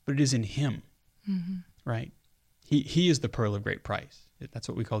 but it is in him, right? He is the pearl of great price. That's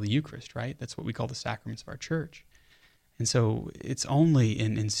what we call the Eucharist, right? That's what we call the sacraments of our church. And so it's only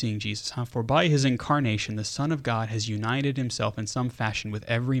in seeing Jesus. For by his incarnation, the Son of God has united himself in some fashion with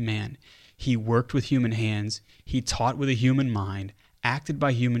every man. He worked with human hands. He taught with a human mind, acted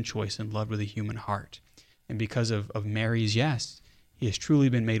by human choice, and loved with a human heart. And because of Mary's yes, he has truly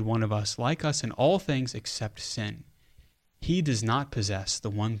been made one of us, like us in all things except sin. He does not possess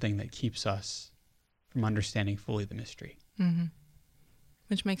the one thing that keeps us from understanding fully the mystery.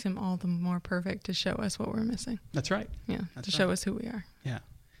 Which makes him all the more perfect to show us what we're missing. That's right. Yeah, to show us who we are. Yeah.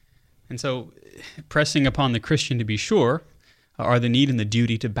 And so pressing upon the Christian to be sure are the need and the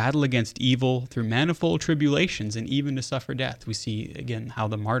duty to battle against evil through manifold tribulations and even to suffer death. We see, again, how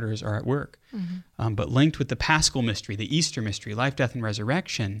the martyrs are at work. But linked with the Paschal mystery, the Easter mystery, life, death, and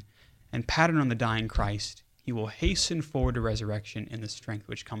resurrection, and patterned on the dying Christ, he will hasten forward to resurrection in the strength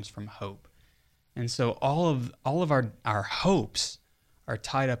which comes from hope. And so all of our hopes are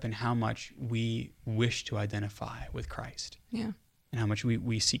tied up in how much we wish to identify with Christ. Yeah. And how much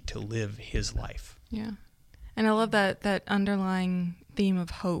we seek to live his life. Yeah. And I love that underlying theme of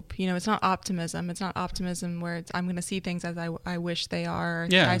hope. You know, it's not optimism. It's not optimism where I'm going to see things as I wish they are. Or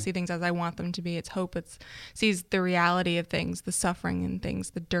I see things as I want them to be. It's hope. It sees the reality of things, the suffering in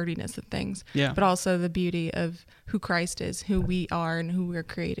things, the dirtiness of things, but also the beauty of who Christ is, who we are, and who we're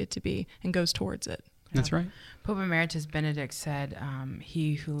created to be, and goes towards it. That's right. Pope Emeritus Benedict said, I'm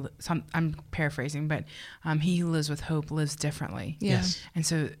paraphrasing, but he who lives with hope lives differently. Yes. And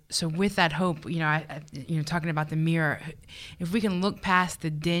so with that hope, talking about the mirror, if we can look past the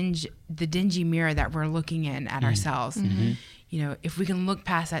dingy mirror that we're looking in at ourselves, if we can look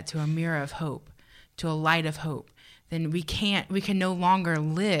past that to a mirror of hope, to a light of hope, then we can no longer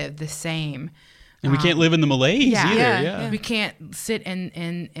live the same. And we can't live in the malaise either. Yeah. We can't sit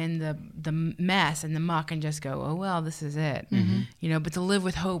in the mess and the muck and just go, oh, well, this is it. But to live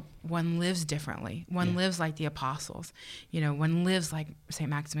with hope, one lives differently. One lives like the apostles. One lives like St.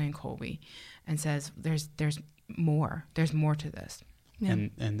 Maximilian Kolbe and says, there's more. There's more to this. Yeah.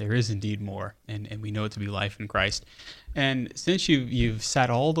 And there is indeed more. And we know it to be life in Christ. And since you've sat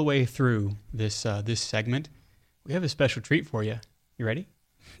all the way through this segment, we have a special treat for you. You ready?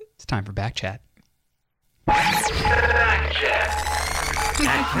 It's time for Back Chat. Back Chat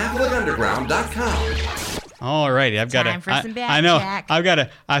at CatholicUnderground.com. All righty, I've got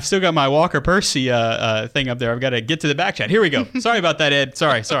I've still got my Walker Percy thing up there. I've got to get to the back chat. Here we go. Sorry about that, Ed.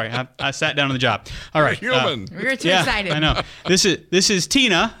 Sorry. I sat down on the job. All right. Human. We're too excited. I know. This is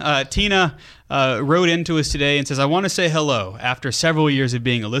Tina. Tina wrote into us today and says, I want to say hello. After several years of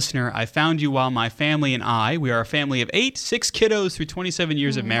being a listener, I found you while my family and we are a family of 6 kiddos through 27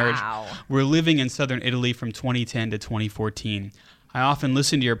 years of marriage. Wow. We're living in southern Italy from 2010 to 2014. I often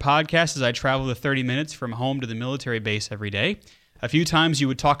listen to your podcast as I travel the 30 minutes from home to the military base every day. A few times you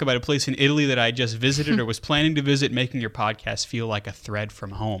would talk about a place in Italy that I just visited or was planning to visit, making your podcast feel like a thread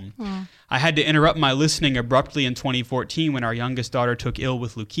from home. I had to interrupt my listening abruptly in 2014 when our youngest daughter took ill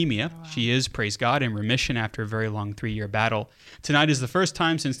with leukemia. Wow. She is, praise God, in remission after a very long 3-year battle. Tonight is the first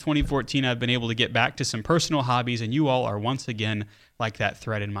time since 2014 I've been able to get back to some personal hobbies, and you all are once again like that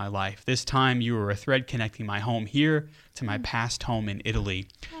thread in my life. This time you were a thread connecting my home here to my past home in Italy.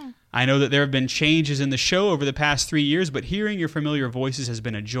 I know that there have been changes in the show over the past 3 years, but hearing your familiar voices has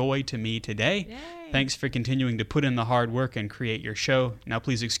been a joy to me today. Yay. Thanks for continuing to put in the hard work and create your show. Now,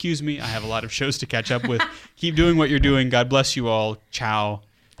 please excuse me. I have a lot of shows to catch up with. Keep doing what you're doing. God bless you all. Ciao.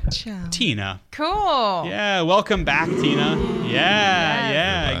 Ciao. Tina. Cool. Yeah, welcome back, Tina.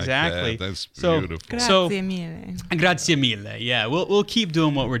 Yeah, exactly. That's So- beautiful. So- Grazie mille. Grazie mille. Yeah, we'll keep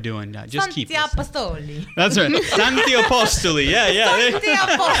doing what we're doing. Just keep Santi listening. Apostoli. That's right. Santi Apostoli. Yeah. Santi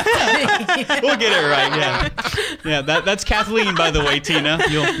Apostoli. We'll get it right. Yeah. That's Kathleen, by the way, Tina.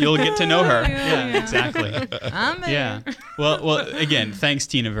 You'll get to know her. Yeah, exactly. I'm there. Yeah. Well. Again, thanks,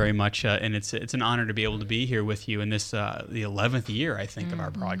 Tina, very much. And it's an honor to be able to be here with you in this the 11th year, I think, of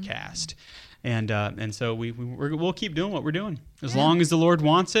our broadcast. And so we'll keep doing what we're doing as long as the Lord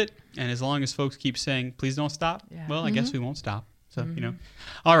wants it, and as long as folks keep saying, "Please don't stop." Yeah. Well, I guess we won't stop. So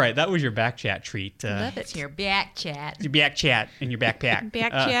All right, that was your back chat treat. Love it. Your back chat. Your back chat in your backpack.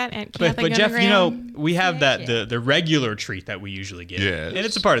 Back chat at But Catholic Jeff, Underground. we have Back the regular treat that we usually give, Yes. and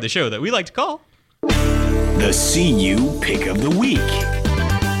it's a part of the show that we like to call The CU Pick of the Week.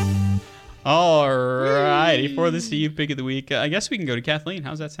 All righty, for the CU Pick of the Week, I guess we can go to Kathleen.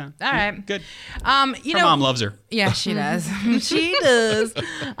 How's that sound? All right. Good. You Her know, mom loves her. Yeah, she does. She does. With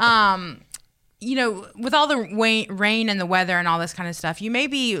all the rain and the weather and all this kind of stuff, you may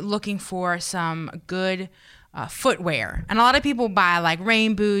be looking for some good footwear. And a lot of people buy like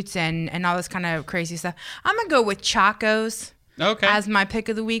rain boots and all this kind of crazy stuff. I'm going to go with Chacos. Okay. As my pick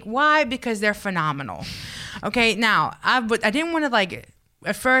of the week. Why? Because they're phenomenal. Okay, now, I didn't want to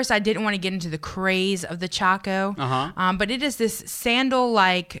at first I didn't want to get into the craze of the Chaco. But it is this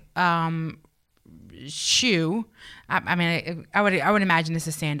sandal-like shoe. I mean, I would imagine this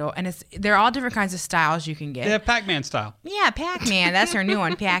is sandal, and they're all different kinds of styles you can get. Yeah, Pac-Man style. Yeah, Pac-Man. That's her new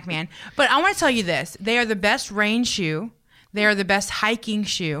one, Pac-Man. But I want to tell you this: they are the best rain shoe. They are the best hiking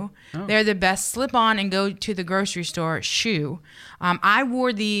shoe. Oh. They're the best slip-on and go to the grocery store shoe. I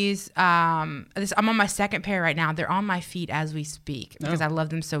wore these. I'm on my second pair right now. They're on my feet as we speak because I love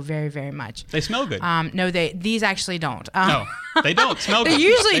them so very, very much. They smell good. No, these actually don't. No, they don't smell good. They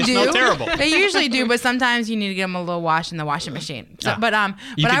usually They do. smell terrible. They usually do, but sometimes you need to give them a little wash in the washing machine. So, but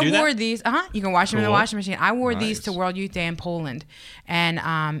You can I do that? wore these. You can wash them in the Cool. washing machine. I wore these Nice. to World Youth Day in Poland,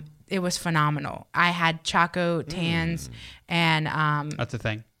 and it was phenomenal. I had Chaco tans, and That's the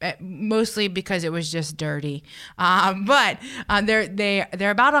thing. mostly because it was just dirty. But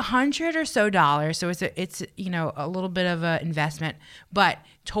they're about $100 or so. So it's a little bit of an investment, but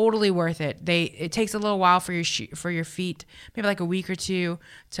totally worth it. It takes a little while for your feet, maybe like a week or two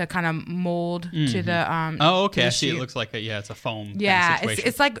to kind of mold to the Oh, okay. to I the see. It shoe. looks like it's a foam. Yeah, kind of situation.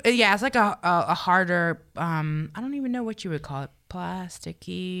 it's like a harder I don't even know what you would call it,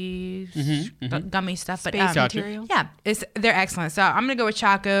 plasticky gummy stuff, but Space Gotcha. material. yeah, they're excellent. So I'm gonna go with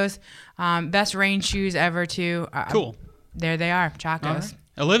Chacos. Best rain shoes ever too. Cool. There they are, Chacos. All right.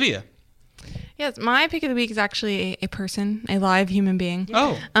 Olivia. Yes, my pick of the week is actually a person, a live human being.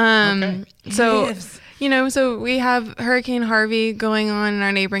 Oh. Okay. So, Yes. so we have Hurricane Harvey going on in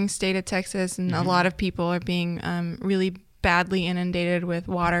our neighboring state of Texas, and a lot of people are being really badly inundated with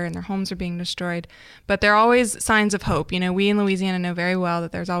water, and their homes are being destroyed. But there are always signs of hope. We in Louisiana know very well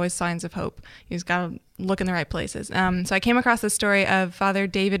that there's always signs of hope. You just got to look in the right places. So I came across the story of Father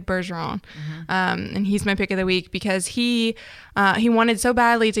David Bergeron, and he's my pick of the week because he wanted so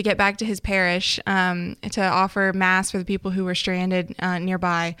badly to get back to his parish to offer mass for the people who were stranded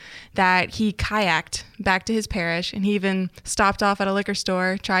nearby that he kayaked back to his parish, and he even stopped off at a liquor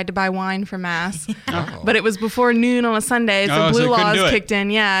store, tried to buy wine for mass, but it was before noon on a Sunday, so Oh, so blue he couldn't laws do it. kicked in.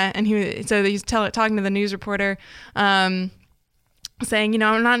 Yeah, and he's talking to the news reporter. Saying,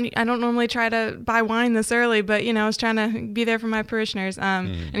 I don't normally try to buy wine this early, but, I was trying to be there for my parishioners.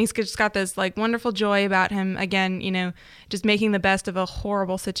 And he's just got this wonderful joy about him, again, just making the best of a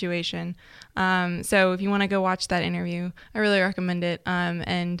horrible situation. So if you want to go watch that interview, I really recommend it.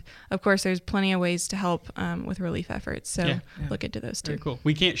 And of course, there's plenty of ways to help with relief efforts. So look into those too. Very cool.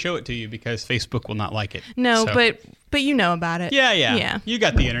 We can't show it to you because Facebook will not like it. No, So- but you know about it. Yeah. You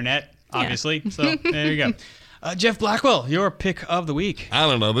got the internet, obviously. So there you go. Jeff Blackwell, your pick of the week. I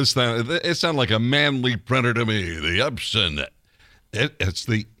don't know. It sounded like a manly printer to me. The Epson. It's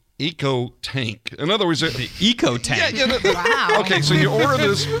the Eco Tank. In other words, The Eco Tank. Wow. Okay, so you order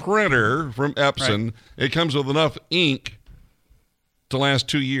this printer from Epson. Right. It comes with enough ink to last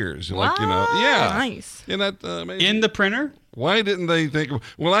 2 years. Yeah. Nice. Isn't that amazing? In the printer? Why didn't they think?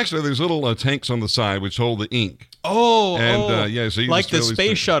 Well, actually, there's little tanks on the side which hold the ink. Oh, And so you like just the fill these space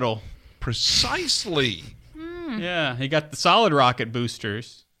things. shuttle. Precisely. Yeah, you got the solid rocket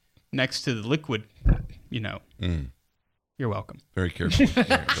boosters next to the liquid. You're welcome. Very careful.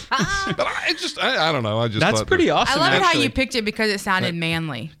 But I don't know. I just That's thought pretty that- awesome. I love it how actually. you picked it because it sounded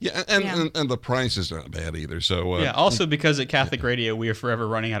manly. Yeah, and the price is not bad either. So Yeah, also because at Catholic Radio, we are forever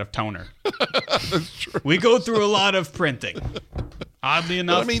running out of toner. that's true. We go through a lot of printing. Oddly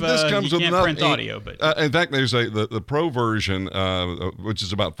enough, this comes you with can't enough print ink. audio. But In fact, there's the pro version, which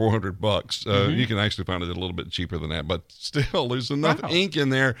is about $400. You can actually find it a little bit cheaper than that, but still, there's enough ink in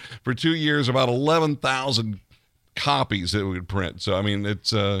there for 2 years, about 11,000 copies that we would print. So I mean,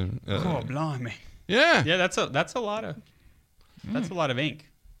 it's oh, blimey. Yeah, that's a lot of ink.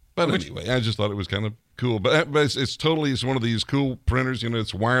 But anyway, I just thought it was kind of cool. But it's one of these cool printers.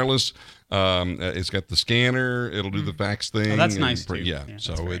 It's wireless. It's got the scanner. It'll do the fax thing. Oh, that's nice too. Yeah,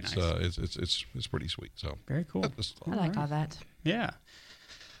 so it's nice. It's pretty sweet. So very cool. I like all that. Yeah.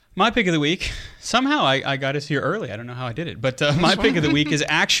 My pick of the week, somehow I got us here early. I don't know how I did it. But my pick of the week is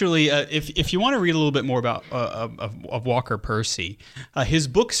actually, if you want to read a little bit more about of Walker Percy, his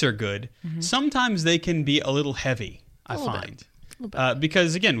books are good. Mm-hmm. Sometimes they can be a little heavy, I find.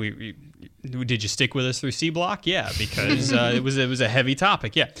 Because, again, we did you stick with us through C Block? Yeah, because it was a heavy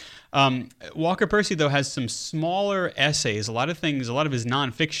topic, yeah. Walker Percy, though, has some smaller essays, a lot of his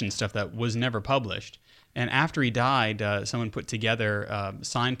nonfiction stuff that was never published. And after he died, someone put together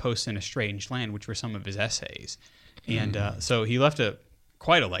Signposts in a Strange Land, which were some of his essays. And so he left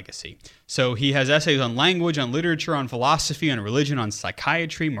quite a legacy. So he has essays on language, on literature, on philosophy, on religion, on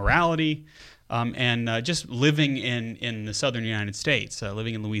psychiatry, morality, and just living in the southern United States,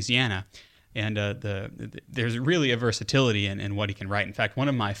 living in Louisiana. And there's really a versatility in what he can write. In fact, one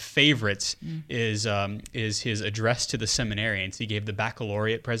of my favorites is his address to the seminarians. He gave the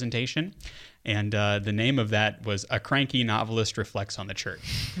baccalaureate presentation. And the name of that was A Cranky Novelist Reflects on the Church.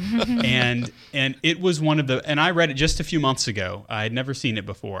 and it was and I read it just a few months ago. I had never seen it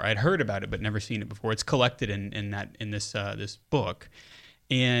before. I'd heard about it, but never seen it before. It's collected in this book.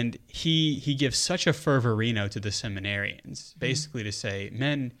 And he gives such a fervorino to the seminarians, basically to say,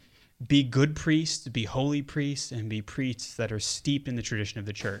 men, be good priests, be holy priests, and be priests that are steeped in the tradition of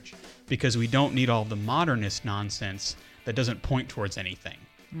the church, because we don't need all the modernist nonsense that doesn't point towards anything.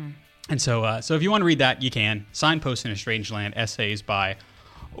 And so if you want to read that, you can. Signposts in a Strange Land, essays by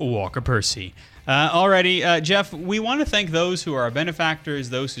Walker Percy. Alrighty, Jeff, we want to thank those who are our benefactors,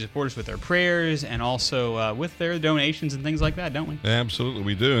 those who support us with their prayers, and also with their donations and things like that, don't we? Absolutely,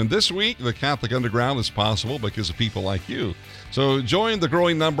 we do. And this week, the Catholic Underground is possible because of people like you. So join the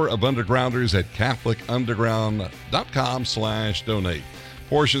growing number of undergrounders at CatholicUnderground.com/donate.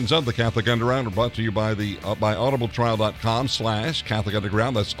 Portions of the Catholic Underground are brought to you by audibletrial.com/Catholic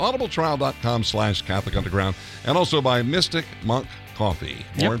Underground. That's audibletrial.com/Catholic Underground, and also by Mystic Monk Coffee.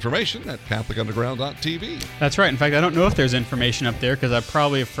 More information at CatholicUnderground.tv. That's right. In fact, I don't know if there's information up there because I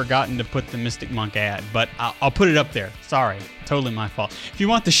probably have forgotten to put the Mystic Monk ad, but I'll put it up there. Sorry. Totally my fault. If you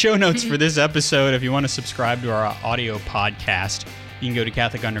want the show notes for this episode, if you want to subscribe to our audio podcast, you can go to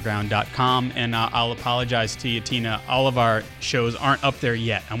CatholicUnderground.com, and I'll apologize to you, Tina. All of our shows aren't up there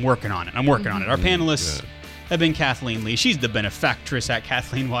yet. I'm working on it. Our panelists have been Kathleen Lee. She's the benefactress at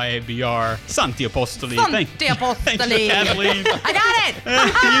Kathleen YABR. Santi Apostoli. Thank you, Kathleen. I got it.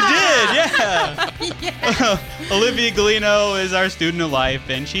 You did, yeah. Olivia Galino is our student of life,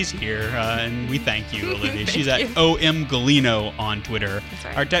 and she's here, and we thank you, Olivia. She's at OM Galino on Twitter.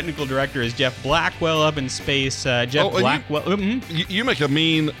 Right. Our technical director is Jeff Blackwell up in space. Jeff Blackwell. You make a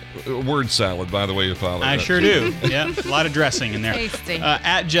mean word salad, by the way, you follow. I sure do. Yeah, a lot of dressing in there. Tasty.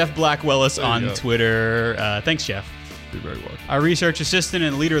 At Jeff Blackwellis on Twitter. Thanks, Jeff. You're very welcome. Our research assistant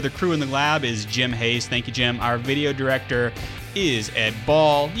and leader of the crew in the lab is Jim Hayes. Thank you, Jim. Our video director is Ed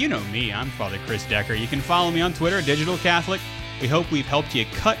Ball. You know me. I'm Father Chris Decker. You can follow me on Twitter at Digital Catholic. We hope we've helped you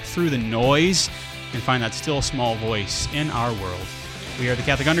cut through the noise and find that still small voice in our world. We are the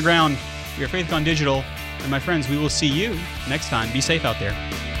Catholic Underground. We are Faith Gone Digital. And my friends, we will see you next time. Be safe out there.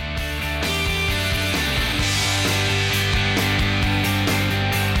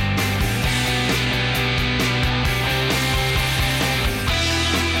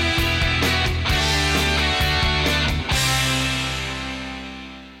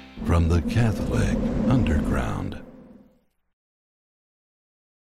 From the Catholic Underground.